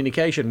field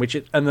communication.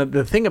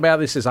 The thing about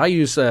this is I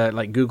use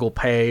like Google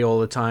Pay all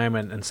the time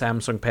and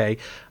Samsung Pay.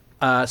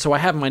 So I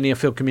have my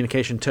near-field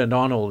communication turned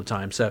on all the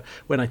time. So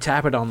when I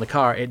tap it on the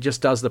car, it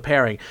just does the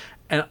pairing.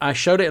 And I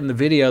showed it in the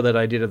video that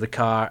I did of the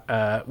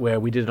car where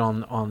we did it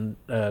on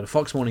the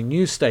Fox Morning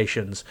News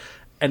stations.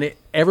 And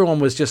everyone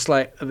was just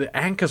like, the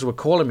anchors were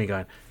calling me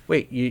going,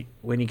 wait,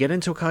 when you get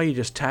into a car, you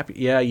just tap it?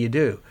 Yeah, you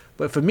do.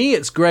 But for me,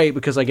 it's great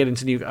because I get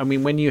into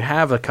when you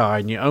have a car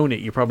and you own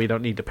it, you probably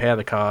don't need to pair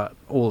the car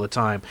all the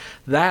time.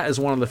 That is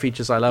one of the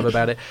features I love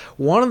about it.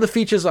 One of the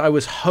features I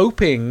was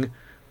hoping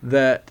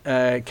that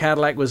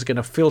Cadillac was going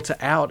to filter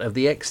out of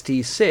the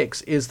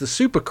XT6 is the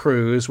Super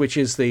Cruise, which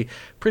is the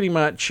pretty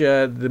much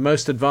the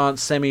most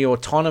advanced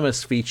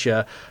semi-autonomous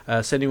feature,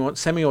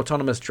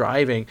 semi-autonomous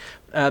driving.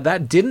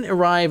 That didn't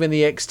arrive in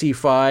the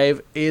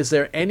XT5. Is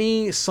there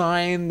any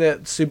sign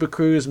that Super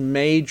Cruise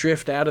may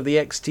drift out of the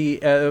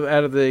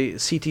out of the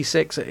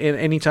CT6 in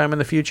any time in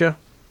the future?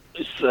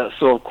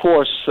 So of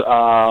course,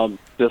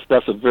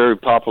 that's a very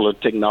popular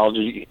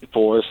technology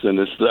for us, and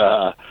it's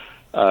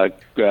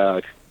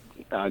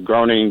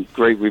garnering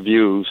great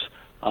reviews.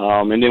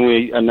 And then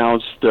we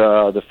announced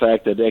the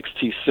fact that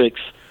XT6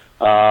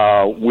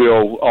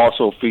 will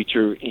also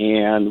feature,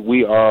 and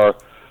we are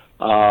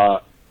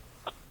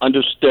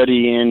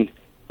understudying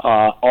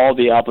all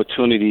the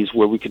opportunities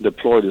where we can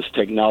deploy this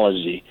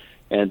technology.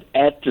 And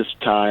at this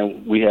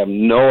time, we have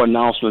no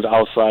announcement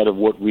outside of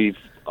what we've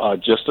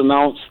just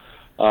announced,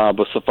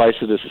 but suffice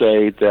it to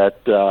say that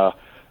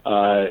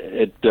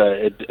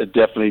it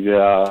definitely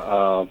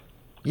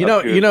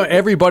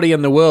everybody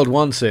in the world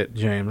wants it,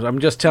 James. I'm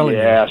just telling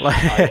you.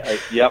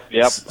 Yep.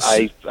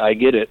 I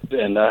get it,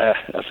 and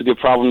that's a good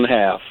problem to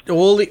have.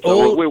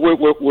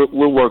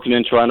 We're working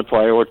and trying to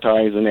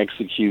prioritize and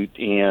execute,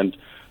 and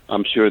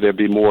I'm sure there'll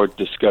be more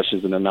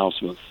discussions and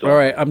announcements. So. All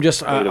right, I'm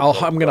going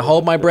to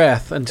hold my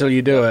breath until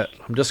you do it.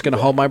 I'm just going to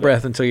hold my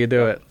breath until you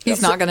do it.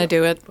 He's not going to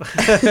do it.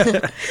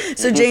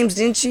 So, James,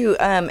 didn't you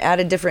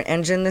add a different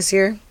engine this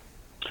year?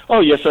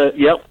 Oh yes,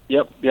 yep.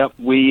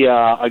 We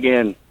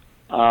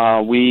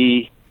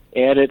we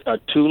added a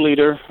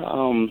 2-liter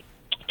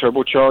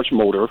turbocharged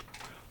motor,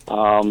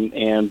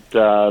 and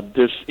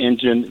this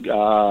engine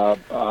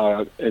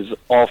is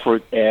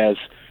offered as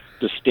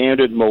the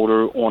standard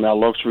motor on our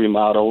luxury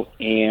model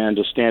and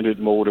the standard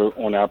motor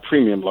on our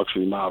premium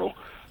luxury model.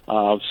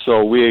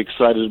 So we're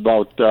excited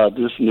about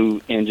this new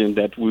engine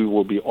that we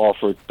will be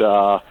offered.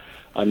 Not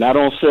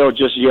on sale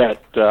just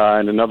yet.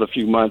 In another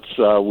few months,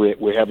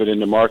 we have it in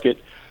the market.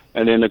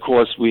 And then, of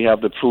course, we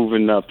have the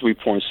proven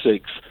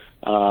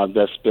 3.6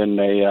 that's been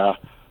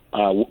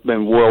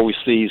been well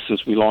received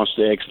since we launched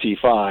the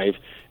XT5.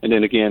 And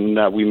then again,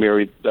 we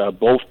married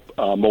both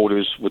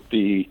motors with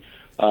the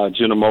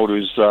General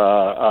Motors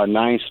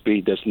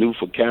 9-speed that's new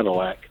for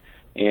Cadillac.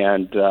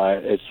 and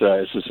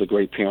it's just a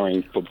great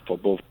pairing for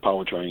both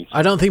powertrains.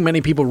 I don't think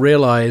many people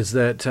realize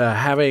that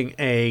having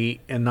a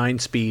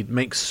 9-speed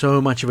makes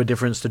so much of a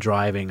difference to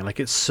driving. Like,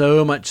 it's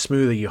so much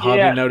smoother. You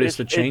hardly notice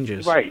the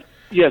changes. Right.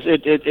 Yes,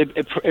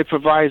 it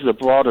provides a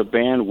broader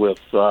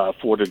bandwidth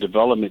for the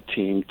development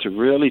team to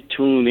really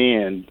tune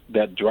in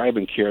that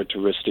driving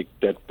characteristic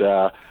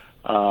that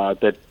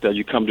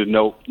you come to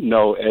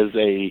know as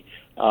a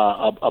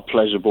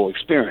pleasurable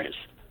experience.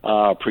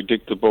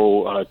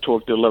 Predictable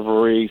torque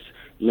deliveries,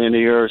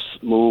 linear,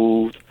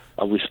 smooth,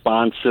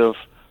 responsive,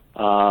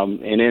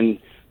 and then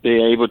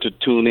they're able to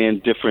tune in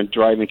different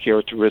driving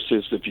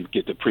characteristics if you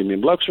get the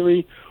premium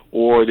luxury,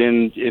 or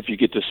then if you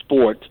get the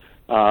sport,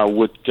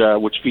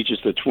 which features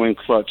the twin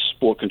clutch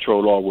sport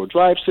control all-wheel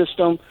drive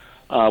system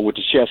with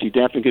the chassis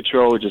damping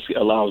control. It just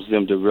allows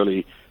them to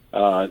really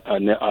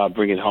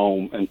bring it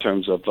home in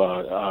terms of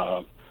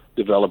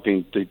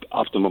developing the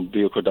optimum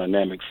vehicle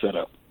dynamic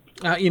setup.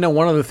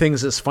 One of the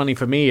things that's funny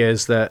for me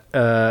is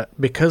that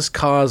because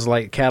cars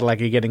like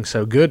Cadillac are getting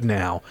so good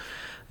now,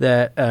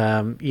 that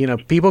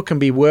people can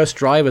be worse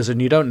drivers and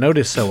you don't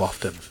notice so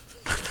often.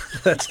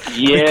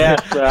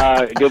 Yes,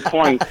 good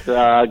point.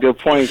 Good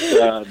point.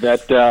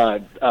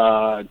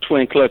 That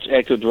twin clutch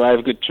active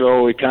drive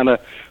control, it kind of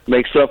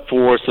makes up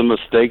for some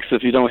mistakes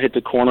if you don't hit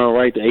the corner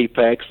right, the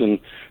apex, and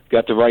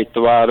got the right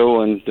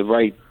throttle and the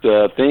right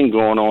thing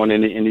going on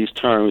in these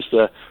turns.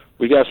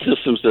 We got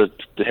systems to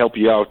help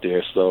you out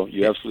there, so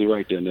you're absolutely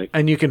right there, Nick.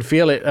 And you can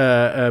feel it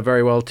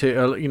very well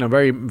too.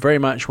 Very very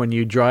much when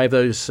you drive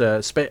those.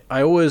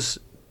 I always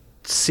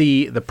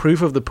see the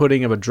proof of the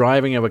pudding of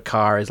driving a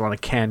car is on a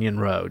canyon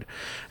road,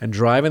 and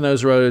driving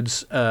those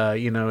roads, in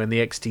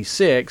the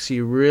XT6,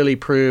 you really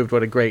proved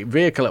what a great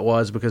vehicle it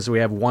was, because we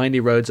have windy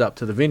roads up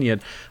to the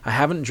Vineyard. I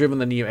haven't driven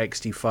the new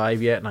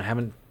XT5 yet, and I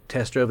haven't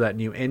test drove that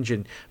new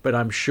engine, but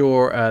I'm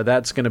sure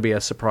that's going to be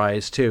a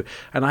surprise too.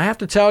 And I have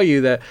to tell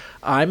you that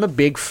I'm a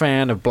big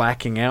fan of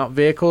blacking out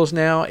vehicles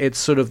now. It's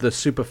sort of the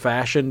super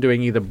fashion,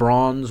 doing either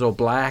bronze or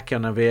black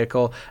on a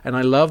vehicle, and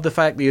I love the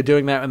fact that you're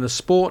doing that in the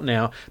sport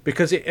now,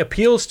 because it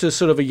appeals to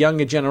sort of a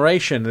younger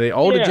generation. The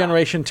older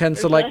generation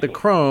tends to like the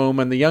chrome,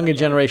 and the younger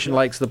generation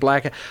likes the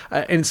black.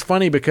 And it's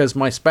funny because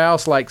my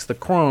spouse likes the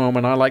chrome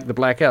and I like the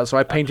blackout, so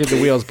I painted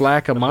the wheels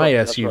black on my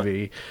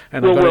SUV.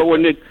 And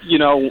when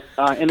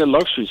in the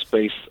luxury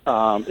space,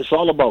 it's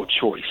all about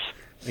choice.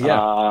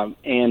 And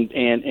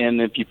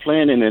if you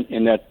plan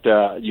in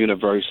that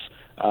universe,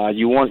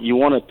 you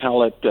want a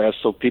palette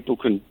so people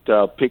can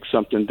pick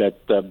something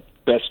that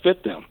best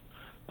fit them,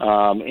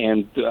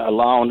 and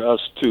allowing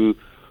us to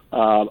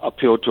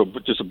appeal to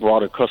just a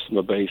broader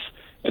customer base.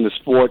 And the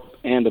sport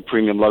and the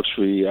premium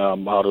luxury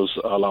models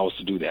allow us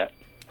to do that.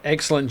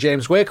 Excellent,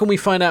 James. Where can we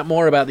find out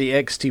more about the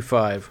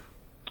XT5?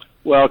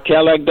 Well,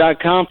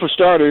 Cadillac.com for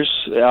starters,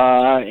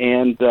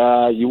 and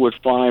you would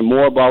find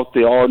more about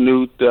the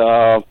all-new,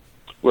 the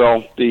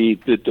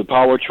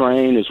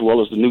powertrain, as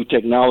well as the new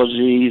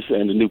technologies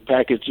and the new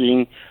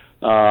packaging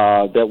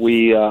that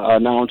we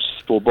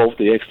announced for both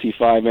the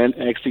XT5 and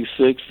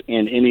XT6,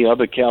 and any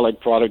other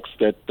Cadillac products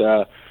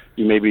that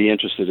you may be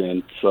interested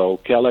in. So,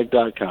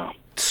 Cadillac.com.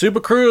 Super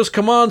Cruise,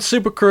 come on,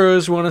 Super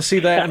Cruise. We want to see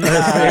that in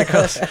those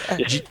vehicles.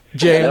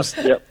 James.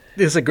 Yep.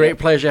 It's a great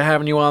pleasure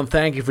having you on.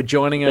 Thank you for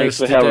joining us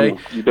today. Having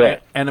me. You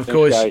bet. And of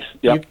course,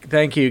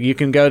 thank you. You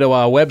can go to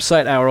our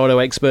website,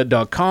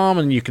 ourautoexpert.com,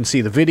 and you can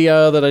see the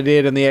video that I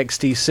did in the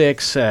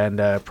XT6,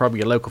 and probably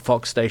your local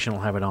Fox station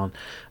will have it on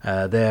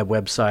their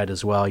website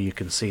as well. You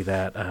can see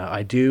that.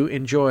 I do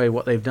enjoy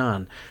what they've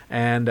done,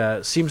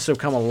 and seems to have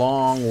come a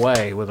long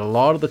way with a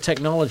lot of the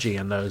technology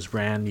in those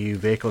brand new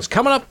vehicles.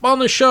 Coming up on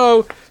the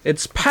show,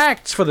 it's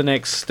packed for the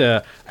next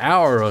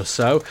hour or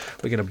so.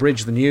 We're going to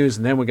bridge the news,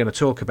 and then we're going to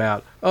talk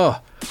about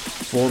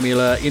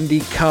Formula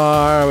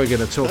IndyCar. We're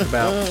going to talk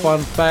about fun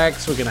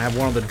facts. We're going to have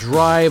one of the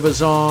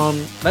drivers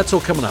on. That's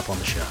all coming up on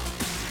the show.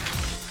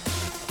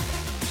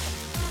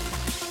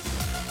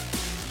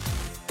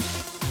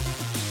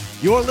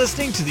 You're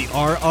listening to the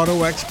Our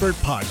Auto Expert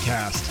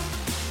podcast.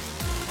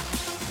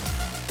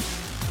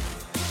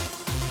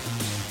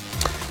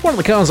 One of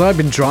the cars I've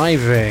been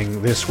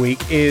driving this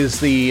week is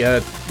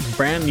the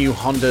brand new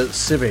Honda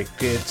Civic.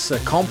 It's a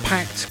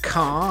compact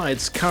car.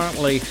 It's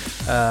currently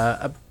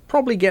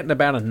probably getting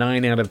about a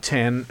 9 out of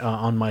 10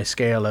 on my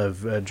scale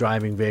of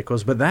driving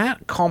vehicles. But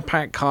that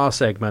compact car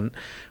segment,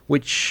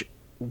 which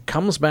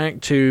comes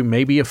back to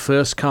maybe a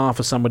first car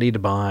for somebody to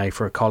buy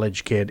for a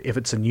college kid, if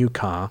it's a new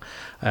car,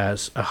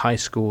 as a high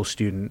school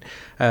student,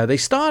 they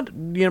start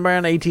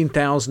around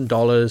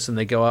 $18,000 and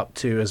they go up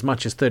to as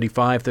much as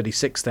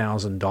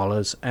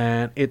 $36,000,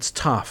 and it's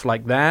tough.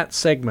 Like, that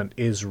segment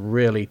is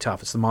really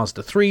tough. It's the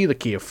Mazda 3, the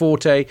Kia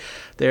Forte.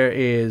 There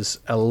is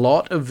a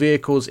lot of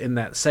vehicles in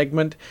that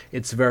segment.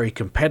 It's very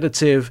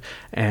competitive,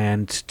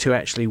 and to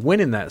actually win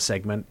in that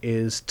segment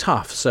is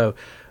tough. So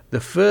the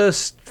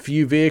first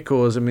few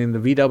vehicles, the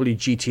VW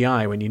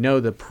GTI, when you know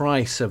the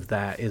price of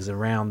that is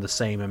around the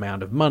same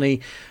amount of money,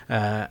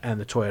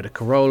 and the Toyota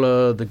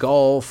Corolla, the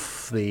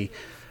Golf, the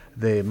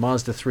the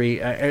Mazda 3.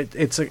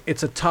 It's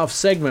a tough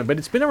segment, but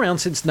it's been around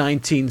since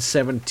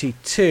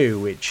 1972,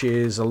 which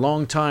is a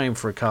long time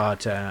for a car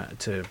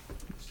to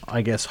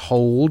I guess,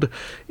 hold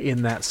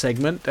in that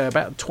segment.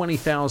 About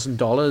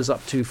 $20,000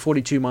 up to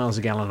 42 miles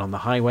a gallon on the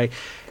highway.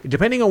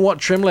 Depending on what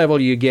trim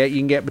level you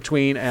can get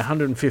between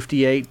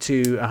 158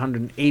 to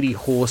 180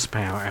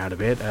 horsepower out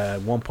of it.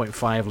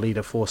 1.5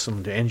 liter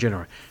four-cylinder engine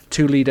or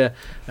 2 liter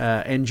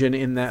engine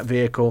in that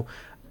vehicle.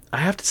 I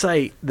have to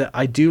say that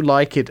I do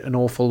like it an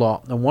awful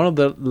lot. And one of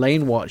the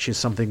lane watch is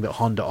something that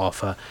Honda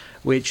offer,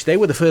 which they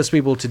were the first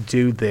people to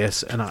do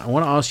this. And I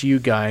want to ask you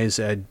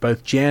guys,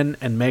 both Jen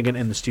and Megan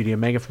in the studio,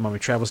 Megan from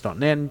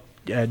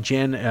MummyTravels.net,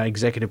 Jen,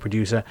 executive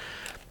producer,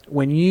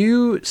 when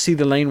you see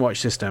the lane watch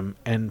system,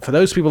 and for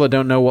those people that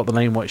don't know what the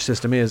lane watch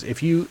system is,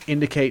 if you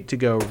indicate to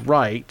go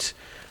right,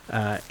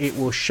 it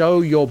will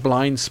show your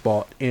blind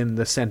spot in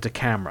the center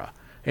camera.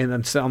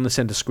 On the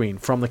center screen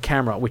from the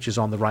camera, which is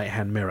on the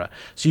right-hand mirror,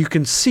 so you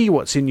can see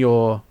what's in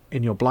your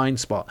blind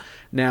spot.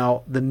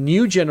 Now, the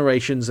new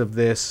generations of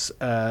this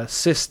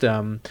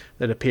system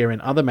that appear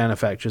in other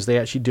manufacturers, they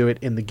actually do it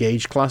in the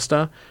gauge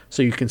cluster,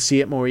 so you can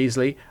see it more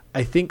easily.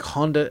 I think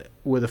Honda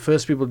were the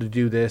first people to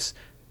do this,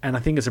 and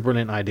I think it's a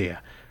brilliant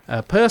idea.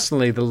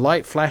 Personally, the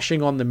light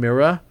flashing on the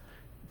mirror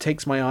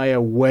takes my eye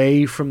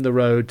away from the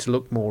road to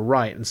look more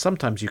right, and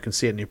sometimes you can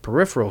see it in your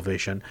peripheral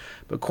vision,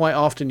 but quite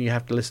often you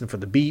have to listen for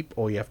the beep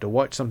or you have to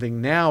watch something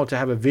now to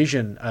have a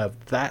vision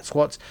of that's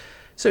what's.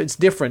 So it's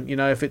different,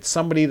 if it's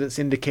somebody that's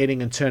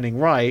indicating and turning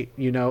right,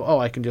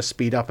 I can just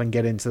speed up and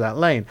get into that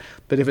lane.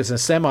 But if it's a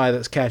semi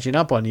that's catching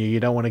up on you,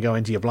 you don't want to go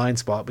into your blind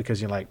spot because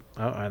you're like,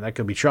 oh, that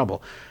could be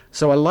trouble.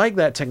 So I like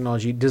that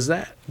technology.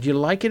 Do you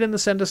like it in the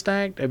center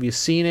stack? Have you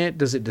seen it?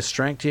 Does it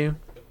distract you?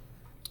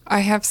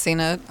 I have seen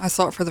it. I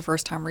saw it for the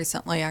first time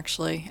recently,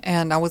 actually,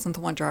 and I wasn't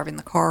the one driving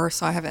the car,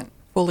 so I haven't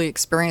fully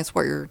experienced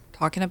what you're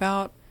talking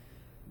about.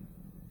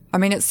 I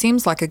mean, it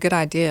seems like a good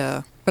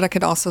idea, but I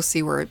could also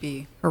see where it'd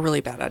be a really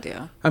bad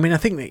idea. I mean, I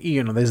think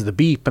that, there's the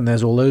beep and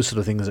there's all those sort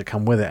of things that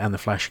come with it and the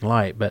flashing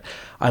light, but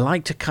I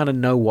like to kind of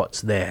know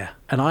what's there.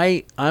 And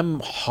I'm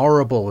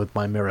horrible with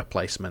my mirror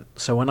placement.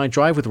 So when I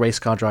drive with race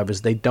car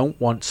drivers,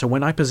 so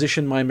when I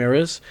position my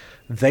mirrors,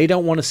 they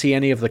don't want to see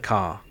any of the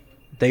car.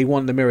 They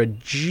want the mirror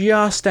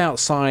just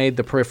outside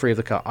the periphery of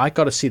the car. I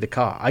got to see the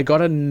car. I got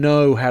to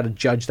know how to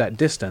judge that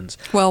distance.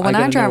 Well, when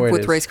I drive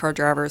with race car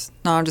drivers,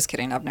 no, I'm just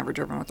kidding. I've never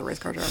driven with a race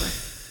car driver.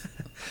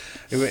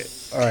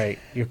 All right,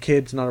 your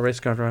kid's not a race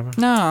car driver?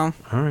 No.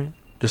 All right,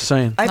 just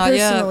saying. I Not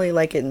personally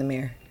like it in the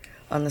mirror,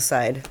 on the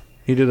side.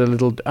 You did a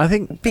little. I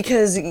think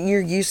because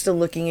you're used to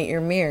looking at your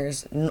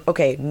mirrors.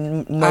 Okay,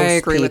 most I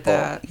agree people, with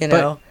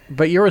that.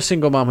 But you're a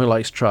single mom who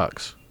likes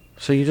trucks,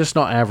 so you're just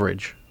not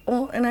average.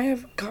 Well, and I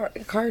have a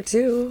car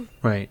too.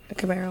 Right. A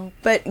Camaro.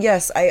 But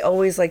yes, I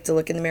always like to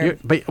look in the mirror.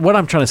 But what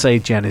I'm trying to say,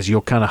 Jen, is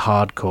you're kind of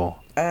hardcore.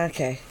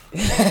 Okay.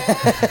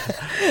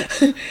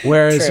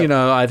 Whereas, True.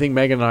 I think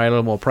Megan and I are a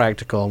little more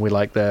practical, and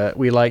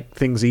we like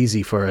things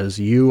easy for us.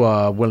 You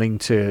are willing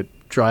to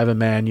drive a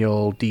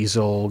manual,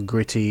 diesel,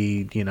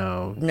 gritty,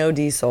 No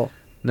diesel.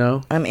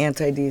 No? I'm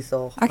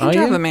anti-diesel. I can Are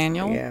drive you? a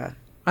manual. Yeah.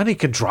 I think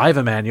you could drive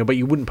a manual, but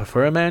you wouldn't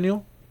prefer a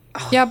manual?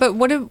 Yeah, but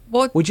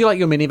what? Would you like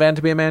your minivan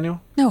to be a manual?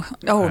 No.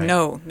 Oh, Right.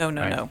 no.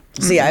 Right.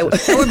 See,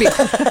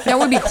 That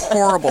would be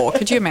horrible.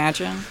 Could you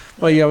imagine?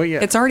 Well,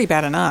 yeah. It's already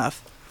bad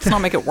enough. Let's not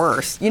make it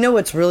worse. You know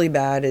what's really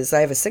bad is I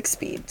have a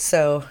 6-speed.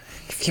 So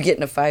if you get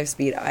in a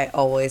 5-speed,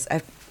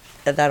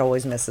 that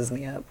always messes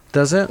me up.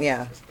 Does it?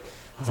 Yeah.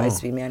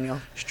 5-speed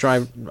manual. Just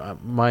drive.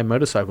 My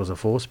motorcycle's a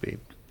 4-speed.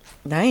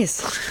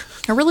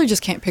 Nice. I really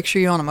just can't picture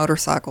you on a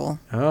motorcycle.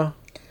 Oh,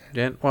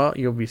 Jen. Well,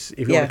 you'll be if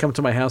you Yeah. want to come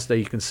to my house today,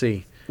 you can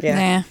see.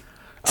 Yeah.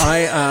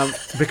 Nah.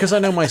 Because I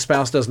know my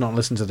spouse does not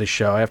listen to this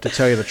show, I have to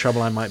tell you the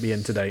trouble I might be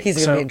in today.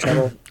 He's going to be in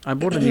trouble. I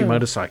bought a new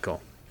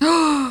motorcycle.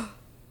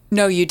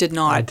 No, you did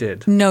not. I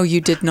did. No,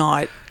 you did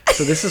not.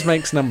 So this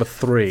makes number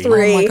 3. Oh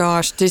my 3.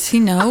 gosh. Does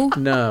he know?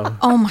 No.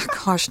 Oh my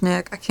gosh,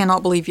 Nick. I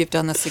cannot believe you've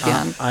done this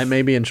again. I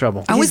may be in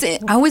trouble. I was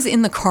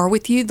in the car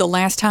with you the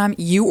last time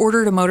you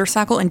ordered a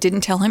motorcycle and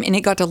didn't tell him, and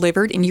it got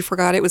delivered, and you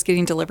forgot it was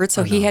getting delivered,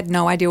 so he had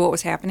no idea what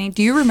was happening.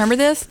 Do you remember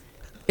this?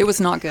 It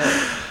was not good.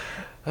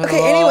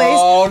 Okay, anyways.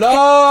 Oh,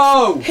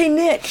 no! Hey,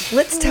 Nick,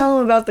 let's tell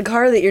him about the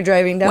car that you're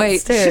driving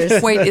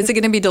downstairs. Wait, is it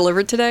going to be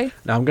delivered today?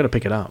 No, I'm going to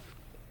pick it up.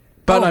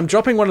 But Oh. I'm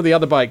dropping one of the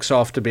other bikes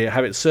off to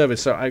have it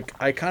serviced, so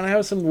I kind of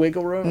have some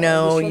wiggle room.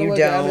 No, I just wanna you work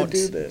out how to don't.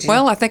 do this.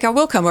 Well, I think I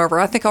will come over.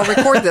 I think I'll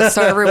record this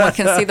so everyone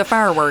can see the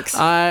fireworks.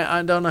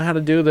 I don't know how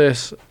to do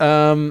this.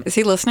 Is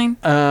he listening?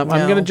 I'm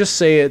going to just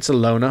say it's a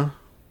loaner.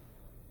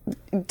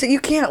 You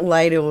can't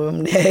lie to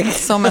him, Nick.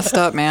 So messed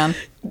up, man.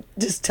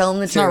 Just tell him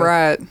the It's truth. not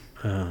right.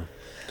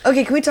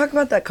 Okay, can we talk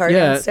about that car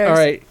Yeah, downstairs? all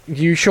right.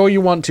 You sure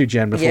you want to,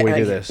 Jen, before we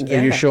do this? Are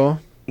you yeah. sure?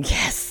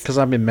 Yes. Because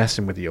I've been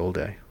messing with you all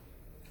day.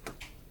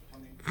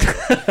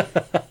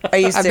 Are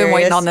you serious? I've been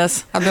waiting on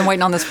this. I've been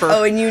waiting on this for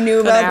Oh, and you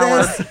knew about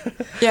this?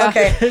 Yeah.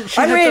 Okay.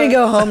 I'm ready to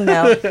go home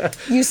now.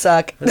 You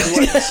suck.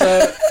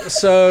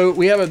 So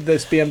we have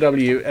this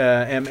BMW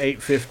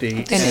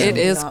M850. And it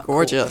is Not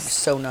gorgeous. Cool.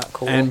 So not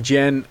cool. And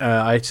Jen,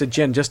 I said,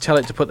 Jen, just tell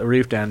it to put the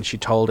roof down. She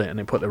told it, and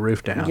it put the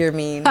roof down. You're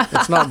mean.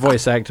 It's not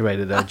voice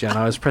activated, though, Jen.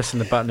 I was pressing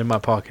the button in my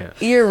pocket.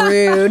 You're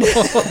rude.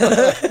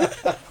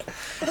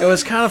 It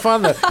was kind of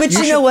fun, though. But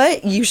you know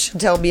what? You should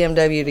tell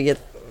BMW to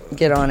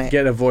get on it.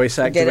 Get a voice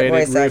activated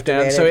voice roof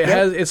down. activated. So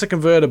Yep. it's a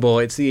convertible.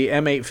 It's the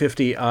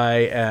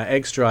M850i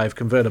X-Drive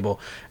convertible.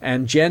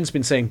 And Jen's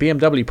been saying,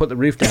 BMW, put the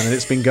roof down, and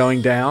it's been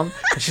going down.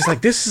 And she's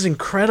like, this is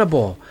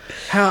incredible.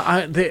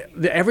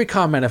 Every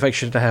car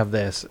manufacturer should have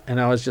this.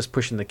 And I was just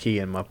pushing the key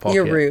in my pocket.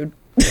 You're rude.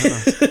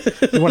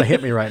 You want to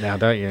hit me right now,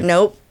 don't you?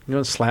 Nope. You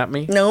want to slap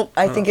me? Nope.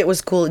 I think it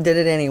was cool. It did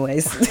it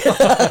anyways.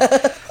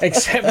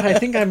 Except I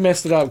think I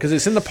messed it up because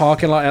it's in the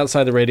parking lot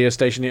outside the radio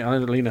station in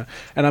Annalena,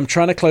 and I'm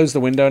trying to close the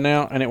window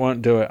now, and it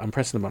won't do it. I'm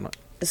pressing the button.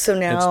 So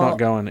now It's not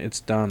going.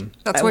 It's done.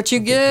 That's what you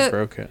I get.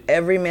 broke it.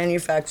 every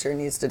manufacturer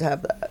needs to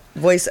have that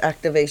voice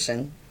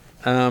activation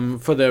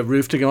For the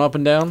roof to go up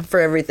and down. for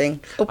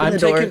everything. Open the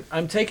door.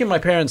 I'm taking my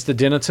parents to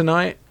dinner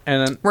tonight,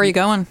 and Where are you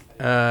going?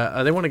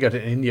 they want to go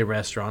to an Indian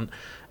restaurant,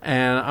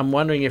 and I'm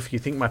wondering if you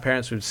think my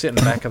parents would sit in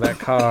the back of that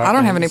car. I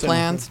don't have and any sit-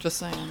 plans. Just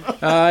saying.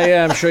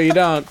 Yeah, I'm sure you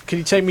don't. Can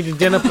you take me to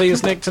dinner,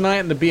 please, Nick, tonight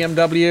in the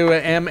BMW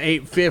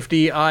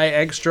M850i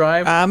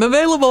X-Drive? I'm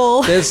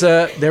available.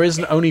 There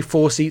isn't only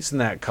 4 seats in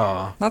that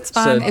car. That's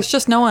fine. So It's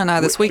just Noah and I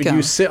this weekend.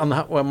 You sit on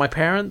my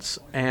parents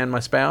and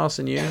my spouse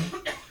and you.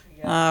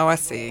 Oh, I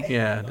see.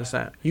 Yeah, does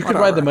that? You could ride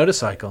Whatever. the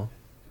motorcycle.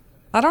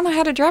 I don't know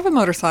how to drive a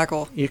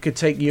motorcycle. You could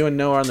take you and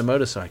Noah on the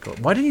motorcycle.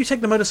 Why didn't you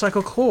take the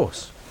motorcycle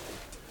course?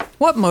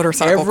 What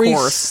motorcycle Every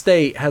course?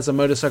 state has a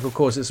motorcycle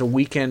course. It's a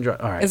weekend drive.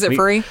 All right. Is it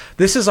free?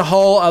 This is a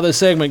whole other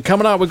segment.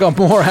 Coming up, we've got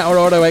more Our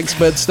Auto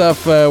Expert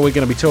stuff. We're going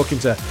to be talking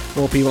to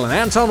more people. And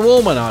Anton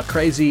Woolman, our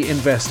crazy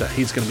investor,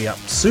 he's going to be up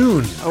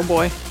soon. Oh,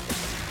 boy.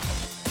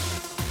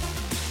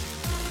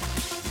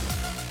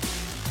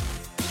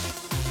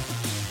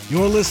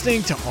 You're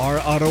listening to Our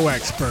Auto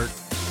Expert.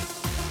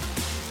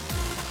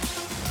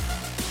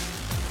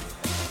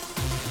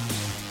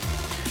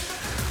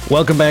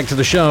 Welcome back to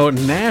the show.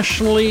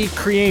 Nationally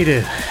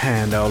created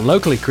and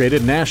locally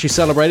created, nationally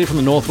celebrated from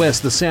the Northwest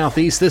to the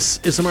Southeast. This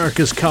is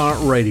America's Car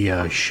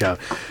Radio Show.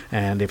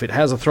 And if it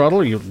has a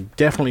throttle, you're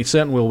definitely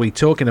certain we'll be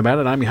talking about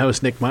it. I'm your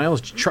host, Nick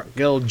Miles. Truck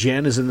girl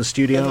Jen is in the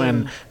studio,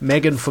 and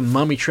Megan from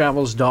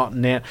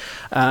MummyTravels.net.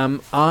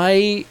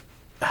 I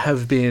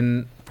have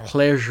been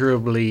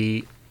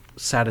pleasurably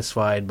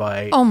satisfied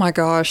by Oh, my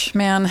gosh,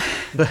 man.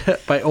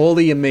 by all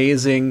the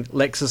amazing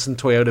Lexus and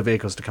Toyota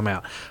vehicles to come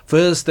out.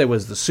 First, there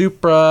was the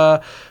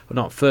Supra. Well,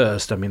 not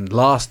first. I mean,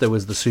 last there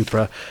was the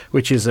Supra,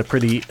 which is a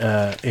pretty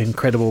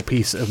incredible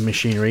piece of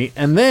machinery.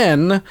 And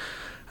then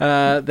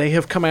they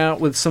have come out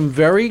with some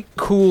very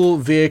cool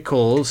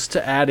vehicles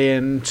to add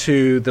in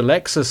to the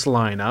Lexus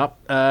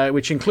lineup,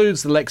 which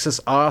includes the Lexus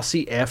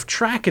RCF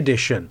Track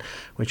Edition,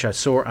 which I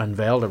saw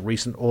unveiled at a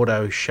recent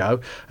auto show.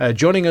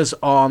 Joining us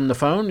on the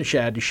phone,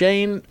 Chad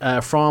Duchesne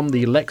from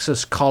the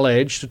Lexus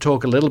College to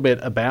talk a little bit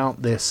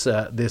about this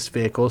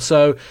vehicle.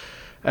 So,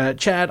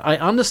 Chad, I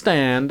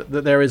understand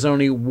that there is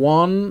only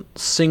one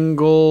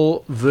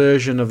single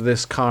version of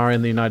this car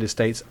in the United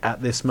States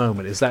at this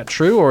moment. Is that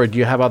true, or do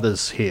you have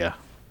others here?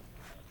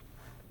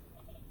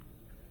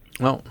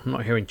 Well, I'm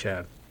not hearing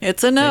Chad.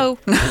 It's a no.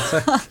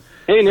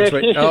 Hey, Nick.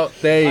 Oh,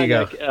 there you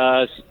go.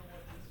 Nick.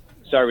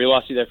 Sorry, we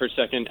lost you there for a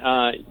second.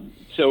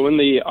 So in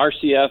the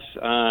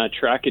RCF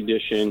Track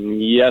Edition,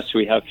 yes,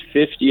 we have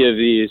 50 of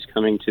these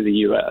coming to the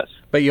U.S.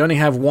 But you only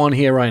have one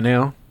here right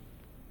now?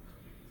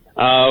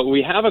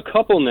 We have a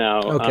couple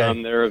now.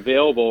 Okay. They're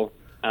available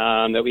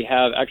that we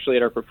have actually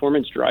at our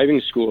performance driving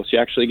school. So you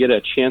actually get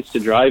a chance to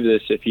drive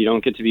this if you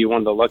don't get to be one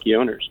of the lucky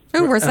owners.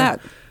 Ooh, where's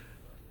that?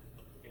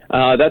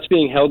 That's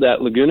being held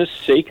at Laguna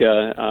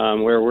Seca,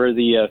 where we're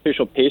the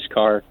official pace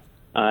car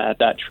at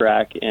that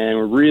track, and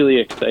we're really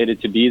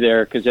excited to be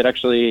there because it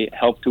actually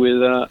helped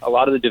with a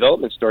lot of the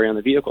development story on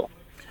the vehicle.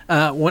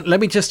 Let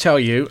me just tell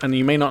you, and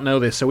you may not know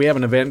this, so we have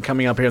an event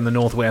coming up here in the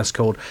Northwest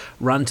called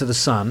Run to the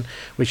Sun,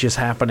 which is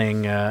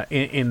happening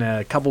in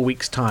a couple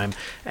weeks' time.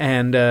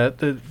 And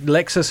the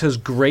Lexus has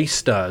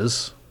graced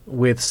us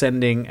with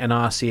sending an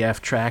RCF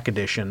Track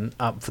Edition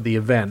up for the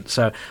event.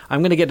 So I'm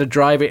going to get to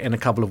drive it in a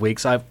couple of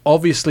weeks. I've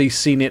obviously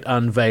seen it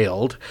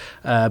unveiled,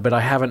 but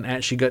I haven't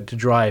actually got to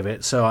drive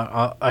it. So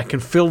I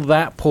can fill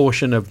that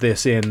portion of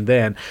this in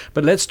then.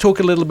 But let's talk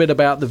a little bit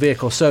about the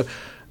vehicle. So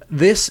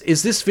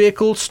is this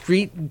vehicle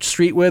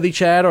street-worthy,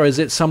 Chad, or is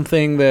it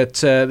something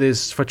that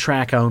is for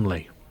track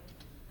only?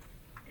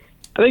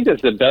 I think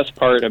that's the best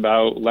part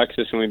about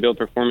Lexus when we build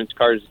performance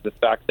cars is the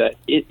fact that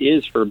it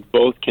is for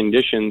both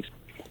conditions.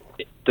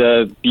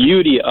 The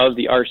beauty of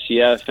the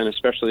RCF, and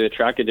especially the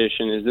Track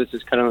Edition, is this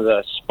is kind of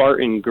the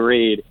Spartan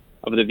grade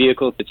of the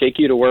vehicle to take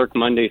you to work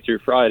Monday through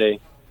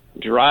Friday,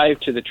 drive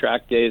to the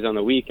track days on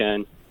the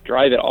weekend,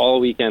 drive it all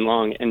weekend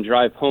long, and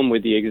drive home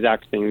with the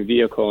exact same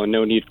vehicle and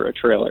no need for a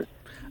trailer.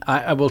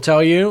 I will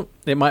tell you,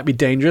 it might be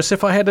dangerous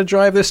if I had to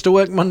drive this to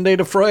work Monday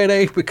to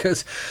Friday,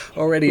 because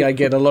already I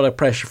get a lot of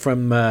pressure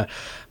from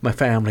my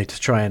family to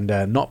try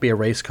and not be a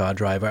race car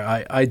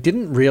driver. I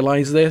didn't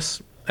realize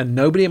this, and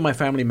nobody in my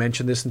family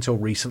mentioned this until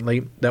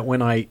recently, that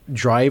when I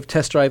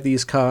test drive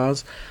these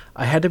cars,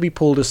 I had to be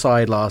pulled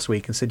aside last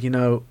week and said,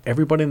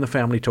 everybody in the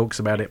family talks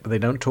about it, but they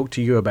don't talk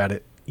to you about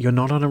it. You're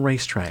not on a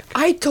racetrack.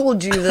 I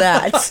told you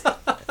that.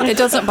 It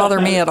doesn't bother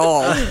me at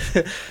all.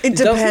 It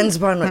depends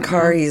upon what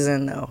car he's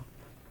in, though.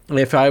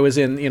 If I was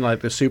in,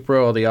 like the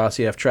Supra or the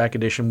RCF Track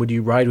Edition, would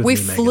you ride with me,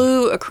 Megan? We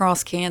flew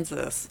across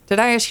Kansas. Did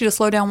I ask you to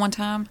slow down one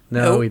time?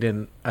 No, we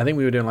didn't. I think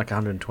we were doing like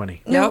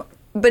 120. Nope.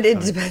 But it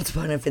depends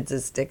upon if it's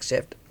a stick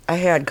shift. I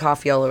had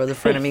coffee all over the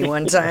front of me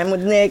one time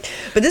with Nick,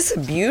 but this is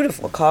a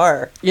beautiful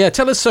car. Yeah,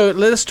 let's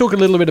talk a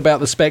little bit about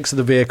the specs of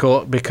the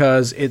vehicle,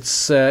 because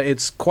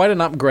it's quite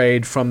an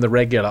upgrade from the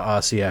regular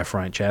RCF,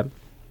 right, Chad?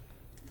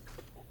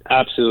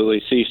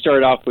 Absolutely. So you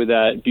start off with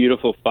that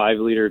beautiful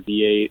 5-liter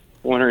V8,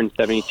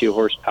 472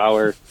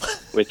 horsepower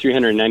with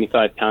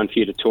 395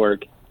 pound-feet of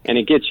torque, and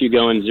it gets you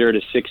going 0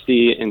 to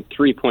 60 in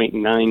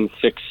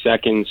 3.96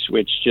 seconds,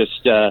 which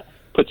just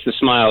puts the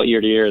smile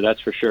ear to ear, that's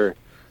for sure.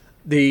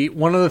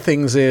 One of the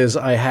things is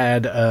I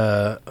had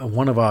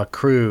one of our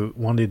crew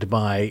wanted to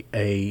buy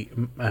a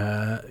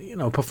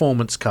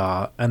performance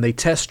car, and they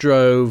test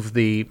drove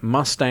the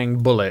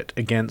Mustang Bullitt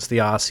against the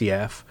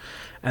RCF,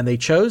 and they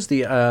chose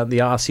the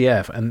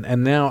RCF,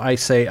 and now I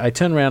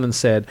turn around and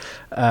said,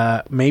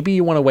 maybe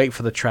you want to wait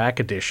for the Track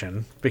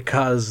Edition,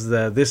 because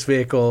this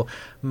vehicle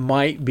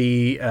might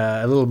be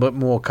a little bit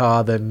more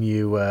car than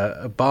you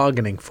are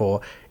bargaining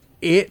for.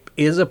 It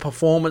is a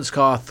performance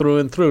car through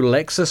and through.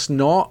 Lexus,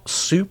 not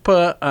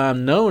super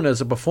known as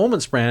a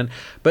performance brand,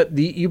 but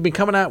you've been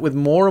coming out with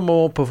more and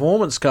more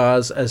performance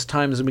cars as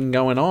times have been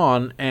going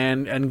on,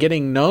 and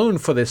getting known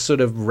for this sort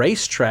of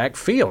racetrack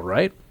feel,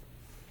 right?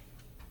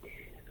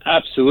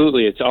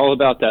 Absolutely. It's all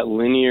about that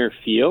linear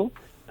feel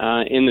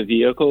in the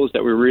vehicles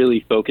that we're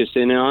really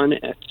focusing on,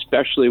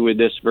 especially with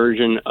this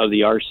version of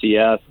the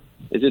RCF.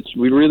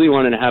 We really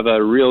wanted to have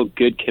a real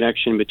good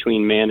connection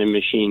between man and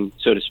machine,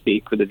 so to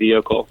speak, with the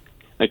vehicle.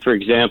 Like, for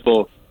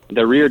example,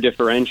 the rear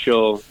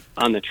differential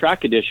on the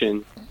Track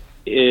Edition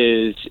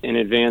is an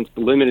advanced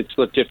limited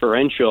slip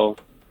differential,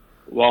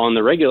 while on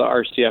the regular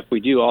RCF we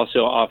do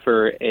also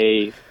offer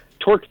a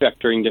torque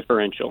vectoring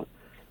differential,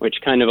 which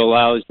kind of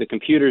allows the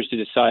computers to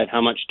decide how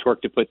much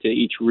torque to put to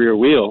each rear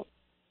wheel.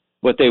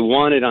 What they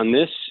wanted on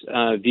this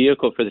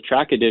vehicle for the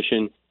Track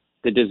Edition,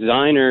 the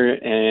designer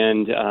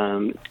and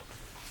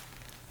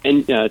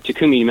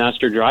Takumi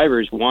master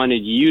drivers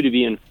wanted you to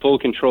be in full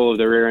control of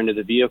the rear end of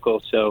the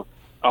vehicle. So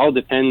all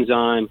depends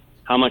on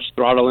how much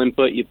throttle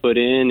input you put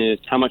in, is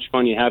how much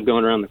fun you have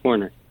going around the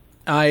corner.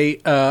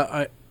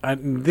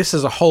 This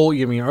is a whole,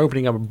 you're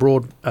opening up a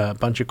broad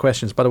bunch of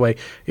questions. By the way,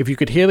 if you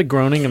could hear the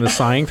groaning and the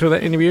sighing through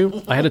that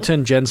interview, I had to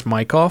turn Jen's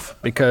mic off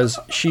because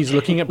she's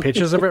looking at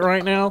pictures of it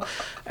right now,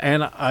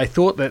 and I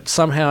thought that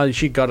somehow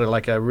she got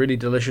a really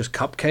delicious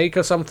cupcake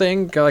or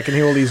something. I can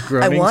hear all these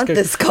groanings. I want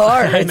this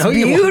car. It's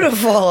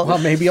beautiful. Well,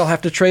 maybe I'll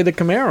have to trade the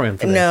Camaro in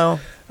for this. No.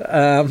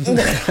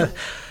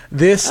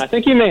 I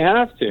think you may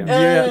have to.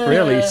 Yeah,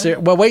 really.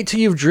 Well, wait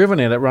till you've driven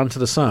it at Run to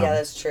the Sun. Yeah,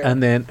 that's true.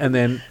 And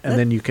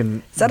then you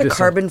can. Is that a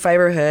carbon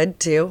fiber hood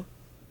too?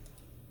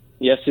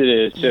 Yes, it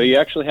is. So you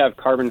actually have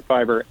carbon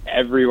fiber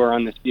everywhere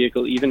on this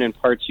vehicle, even in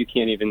parts you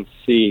can't even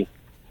see.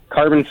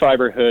 Carbon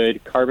fiber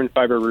hood, carbon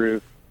fiber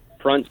roof,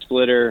 front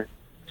splitter,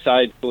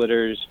 side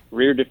splitters,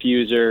 rear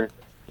diffuser.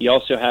 You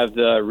also have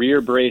the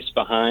rear brace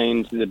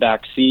behind the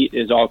back seat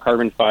is all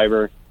carbon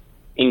fiber,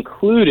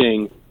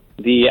 including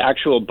the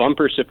actual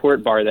bumper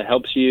support bar that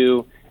helps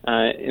you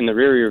in the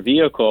rear of your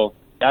vehicle.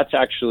 That's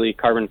actually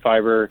carbon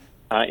fiber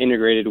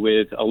integrated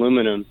with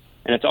aluminum,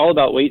 and it's all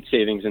about weight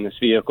savings in this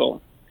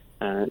vehicle.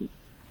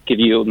 Give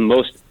you the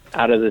most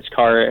out of this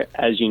car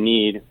as you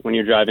need when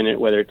you're driving it,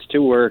 whether it's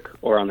to work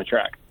or on the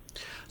track.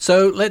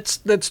 So let's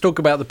talk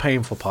about the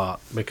painful part,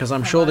 because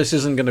I'm sure this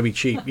isn't going to be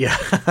cheap. Yeah,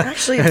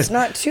 actually, it's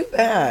not too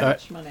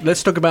bad.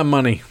 Let's talk about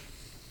money.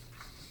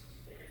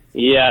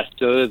 Yeah,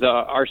 so the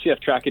RCF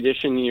Track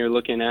Edition, you're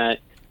looking at,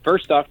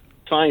 first off,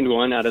 find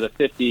one out of the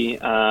 50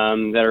 that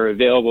are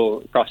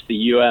available across the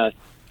U.S.,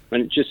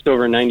 but it's just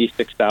over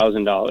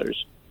 $96,000.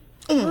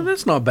 Well,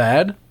 that's not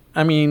bad.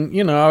 I mean,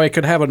 I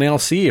could have an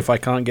LC if I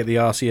can't get the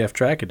RCF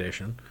Track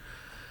Edition.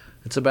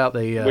 It's about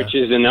the... which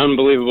is an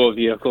unbelievable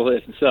vehicle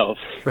itself.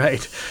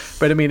 Right.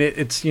 But, I mean,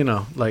 it's,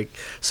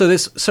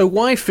 So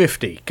why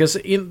 50? Because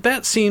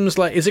that seems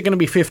like... Is it going to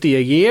be 50 a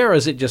year, or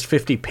is it just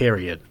 50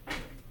 period?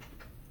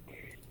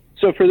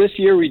 So for this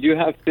year, we do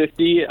have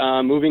 50.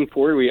 Moving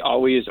forward, we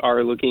always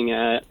are looking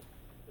at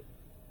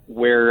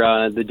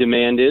where the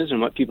demand is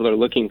and what people are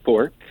looking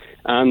for.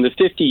 The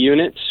 50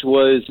 units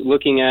was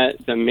looking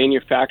at the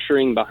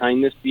manufacturing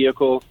behind this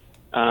vehicle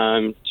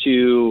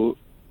to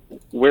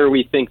where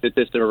we think that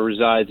this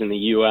resides in the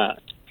U.S.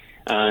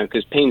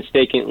 Because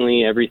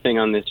painstakingly, everything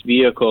on this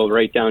vehicle,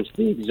 right down to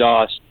the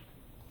exhaust,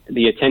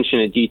 the attention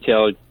to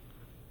detail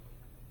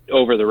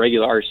over the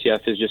regular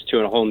RCF is just to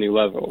a whole new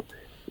level.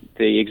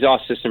 the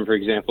exhaust system, for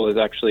example, is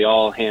actually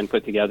all hand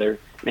put together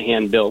and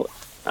hand built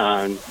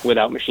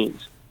without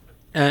machines.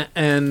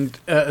 And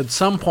at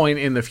some point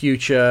in the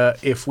future,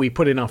 if we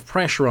put enough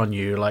pressure on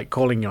you, like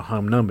calling your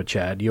home number,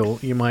 Chad,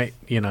 you might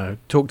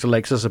talk to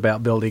Lexus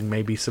about building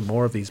maybe some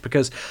more of these,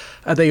 because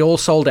are they all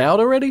sold out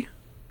already?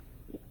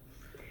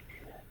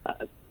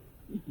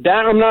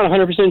 That I'm not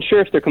 100%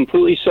 sure if they're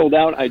completely sold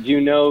out. I do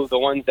know the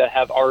ones that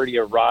have already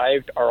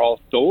arrived are all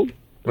sold.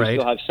 We Right.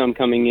 still have some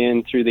coming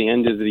in through the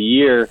end of the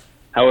year.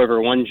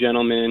 However, one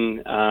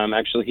gentleman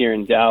actually here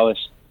in Dallas,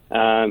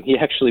 he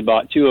actually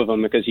bought 2 of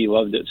them because he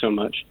loved it so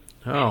much.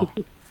 Oh,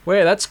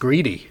 well, that's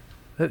greedy.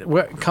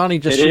 Can't he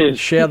just It is.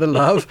 share the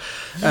love?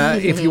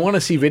 If you want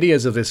to see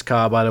videos of this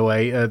car, by the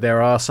way,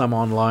 there are some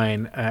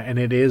online, and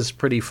it is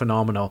pretty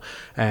phenomenal.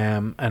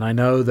 And I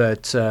know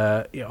that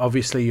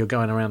obviously you're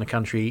going around the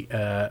country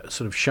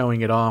sort of showing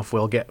it off.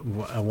 We'll get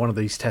one of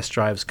these test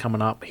drives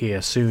coming up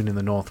here soon in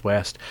the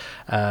northwest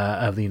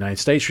of the United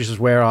States, which is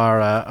where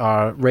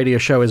our radio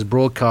show is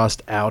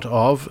broadcast out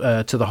of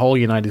to the whole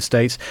United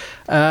States.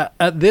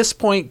 At this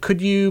point, could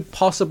you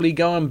possibly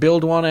go and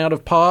build one out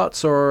of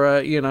parts?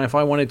 Or, if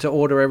I wanted to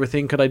order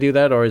everything, could I do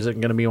that, or is it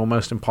going to be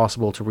almost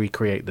impossible to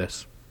recreate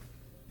this?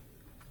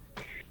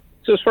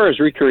 So as far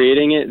as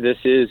recreating it, this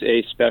is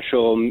a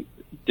special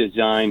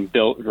design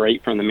built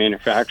right from the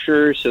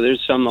manufacturer. So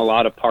there's a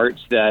lot of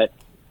parts that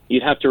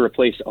you'd have to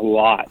replace a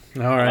lot.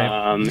 All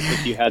right.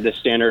 If you had the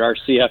standard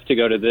RCF to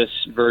go to this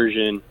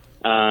version,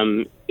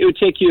 it would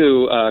take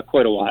you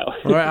quite a while.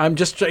 All right, I'm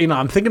just,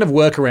 I'm thinking of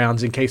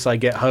workarounds in case I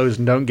get hosed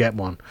and don't get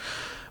one.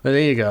 But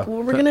there you go.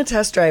 Well, we're going to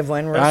test drive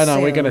one. I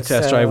know, we're going to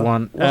test drive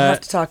one. We'll have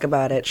to talk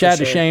about it. Chad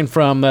for sure. Deshane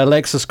from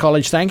Lexus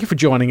College, thank you for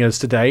joining us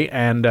today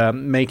and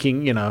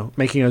making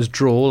us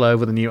drool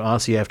over the new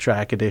RCF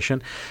Track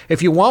Edition.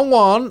 If you want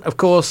one, of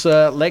course,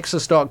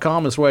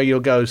 Lexus.com is where you'll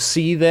go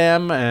see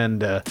them,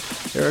 and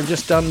they're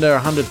just under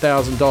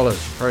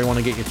 $100,000. Probably want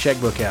to get your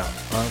checkbook out.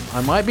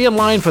 I might be in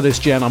line for this,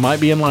 Jen. I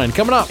might be in line.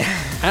 Coming up,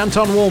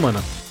 Anton Woolman.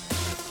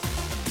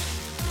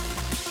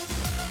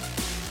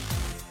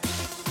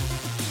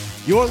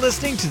 You're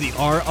listening to the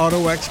Our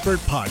Auto Expert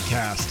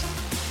podcast.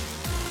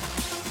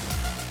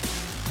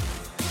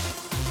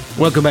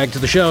 Welcome back to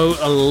the show.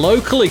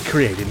 Locally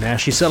created,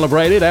 nationally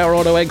celebrated,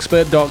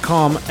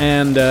 OurAutoExpert.com,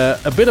 and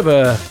a bit of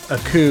a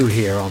coup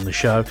here on the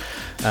show.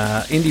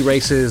 Indy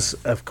races,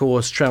 of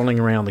course, traveling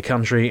around the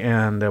country,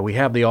 and we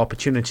have the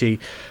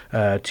opportunity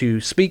to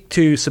speak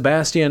to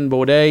Sebastien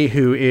Bourdais,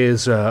 who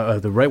is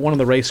one of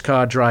the race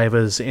car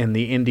drivers in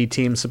the Indy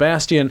team.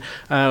 Sebastien,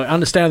 I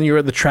understand you're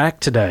at the track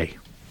today.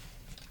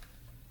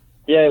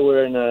 Yeah,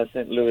 we're in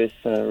St. Louis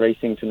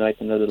racing tonight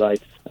under the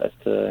lights at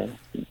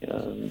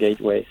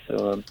Gateway.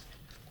 So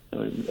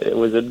it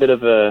was a bit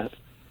of a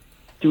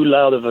too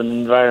loud of an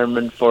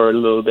environment for a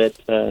little bit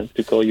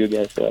to call you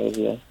guys. So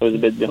I was a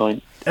bit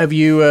behind. Have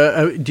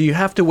you? Do you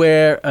have to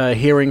wear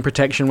hearing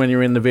protection when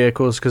you're in the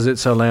vehicles because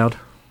it's so loud?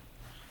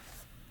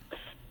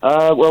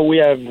 Well, we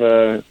have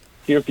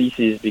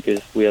earpieces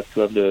because we have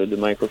to have the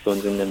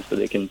microphones in them so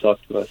they can talk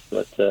to us.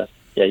 But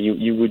yeah,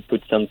 you would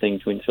put something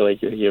to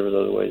insulate your ears,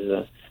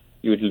 otherwise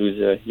you would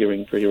lose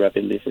hearing pretty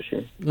rapidly for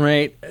sure.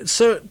 Right.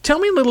 So tell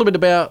me a little bit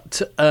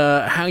about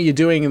how you're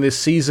doing in this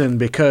season,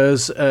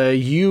 because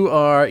you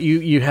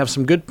have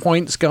some good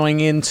points going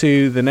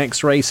into the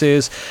next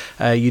races.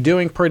 You're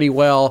doing pretty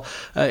well.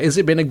 Has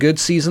it been a good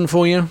season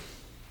for you?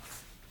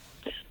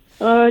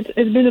 It's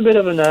been a bit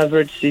of an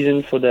average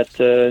season for that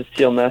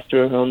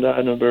Steelmaster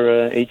Honda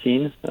number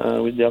 18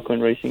 with the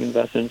Alcoin Racing and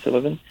Vassar and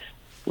Sullivan.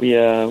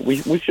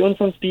 We've shown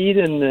some speed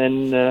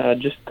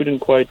and just couldn't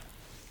quite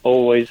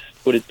always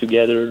put it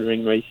together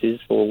during races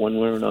for one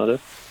way or another.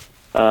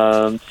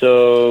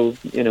 So,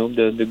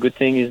 the good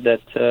thing is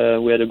that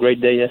we had a great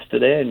day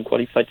yesterday and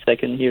qualified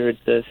second here at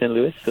St.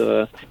 Louis.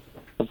 So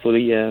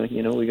hopefully,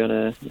 we're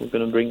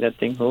gonna bring that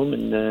thing home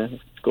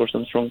and score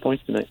some strong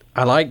points tonight.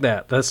 I like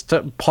that. That's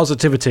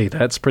positivity.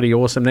 That's pretty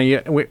awesome.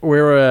 Now,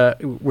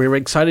 we're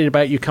excited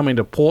about you coming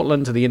to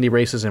Portland, to the Indy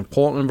races in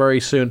Portland very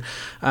soon.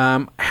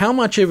 How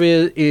much of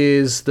it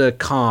is the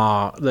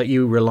car that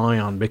you rely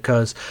on?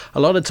 Because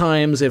a lot of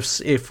times,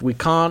 if we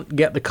can't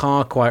get the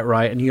car quite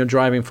right, and you're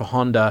driving for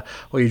Honda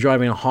or you're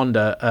driving a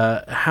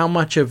Honda, how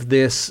much of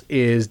this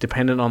is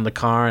dependent on the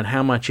car, and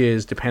how much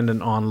is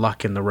dependent on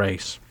luck in the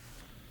race?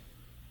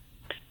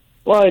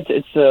 Well,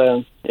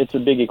 it's a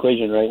big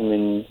equation, right? I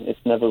mean, it's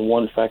never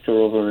one factor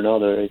over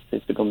another.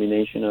 It's a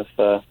combination of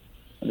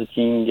the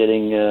team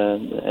getting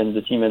and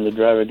the team and the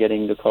driver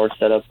getting the car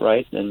set up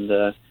right, and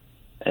the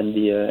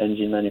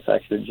engine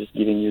manufacturer just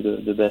giving you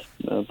the best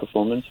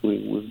performance.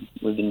 We've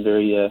been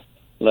very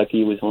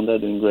lucky with Honda,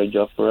 doing a great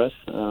job for us,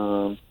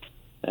 and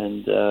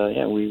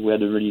we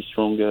had a really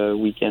strong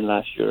weekend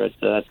last year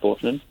at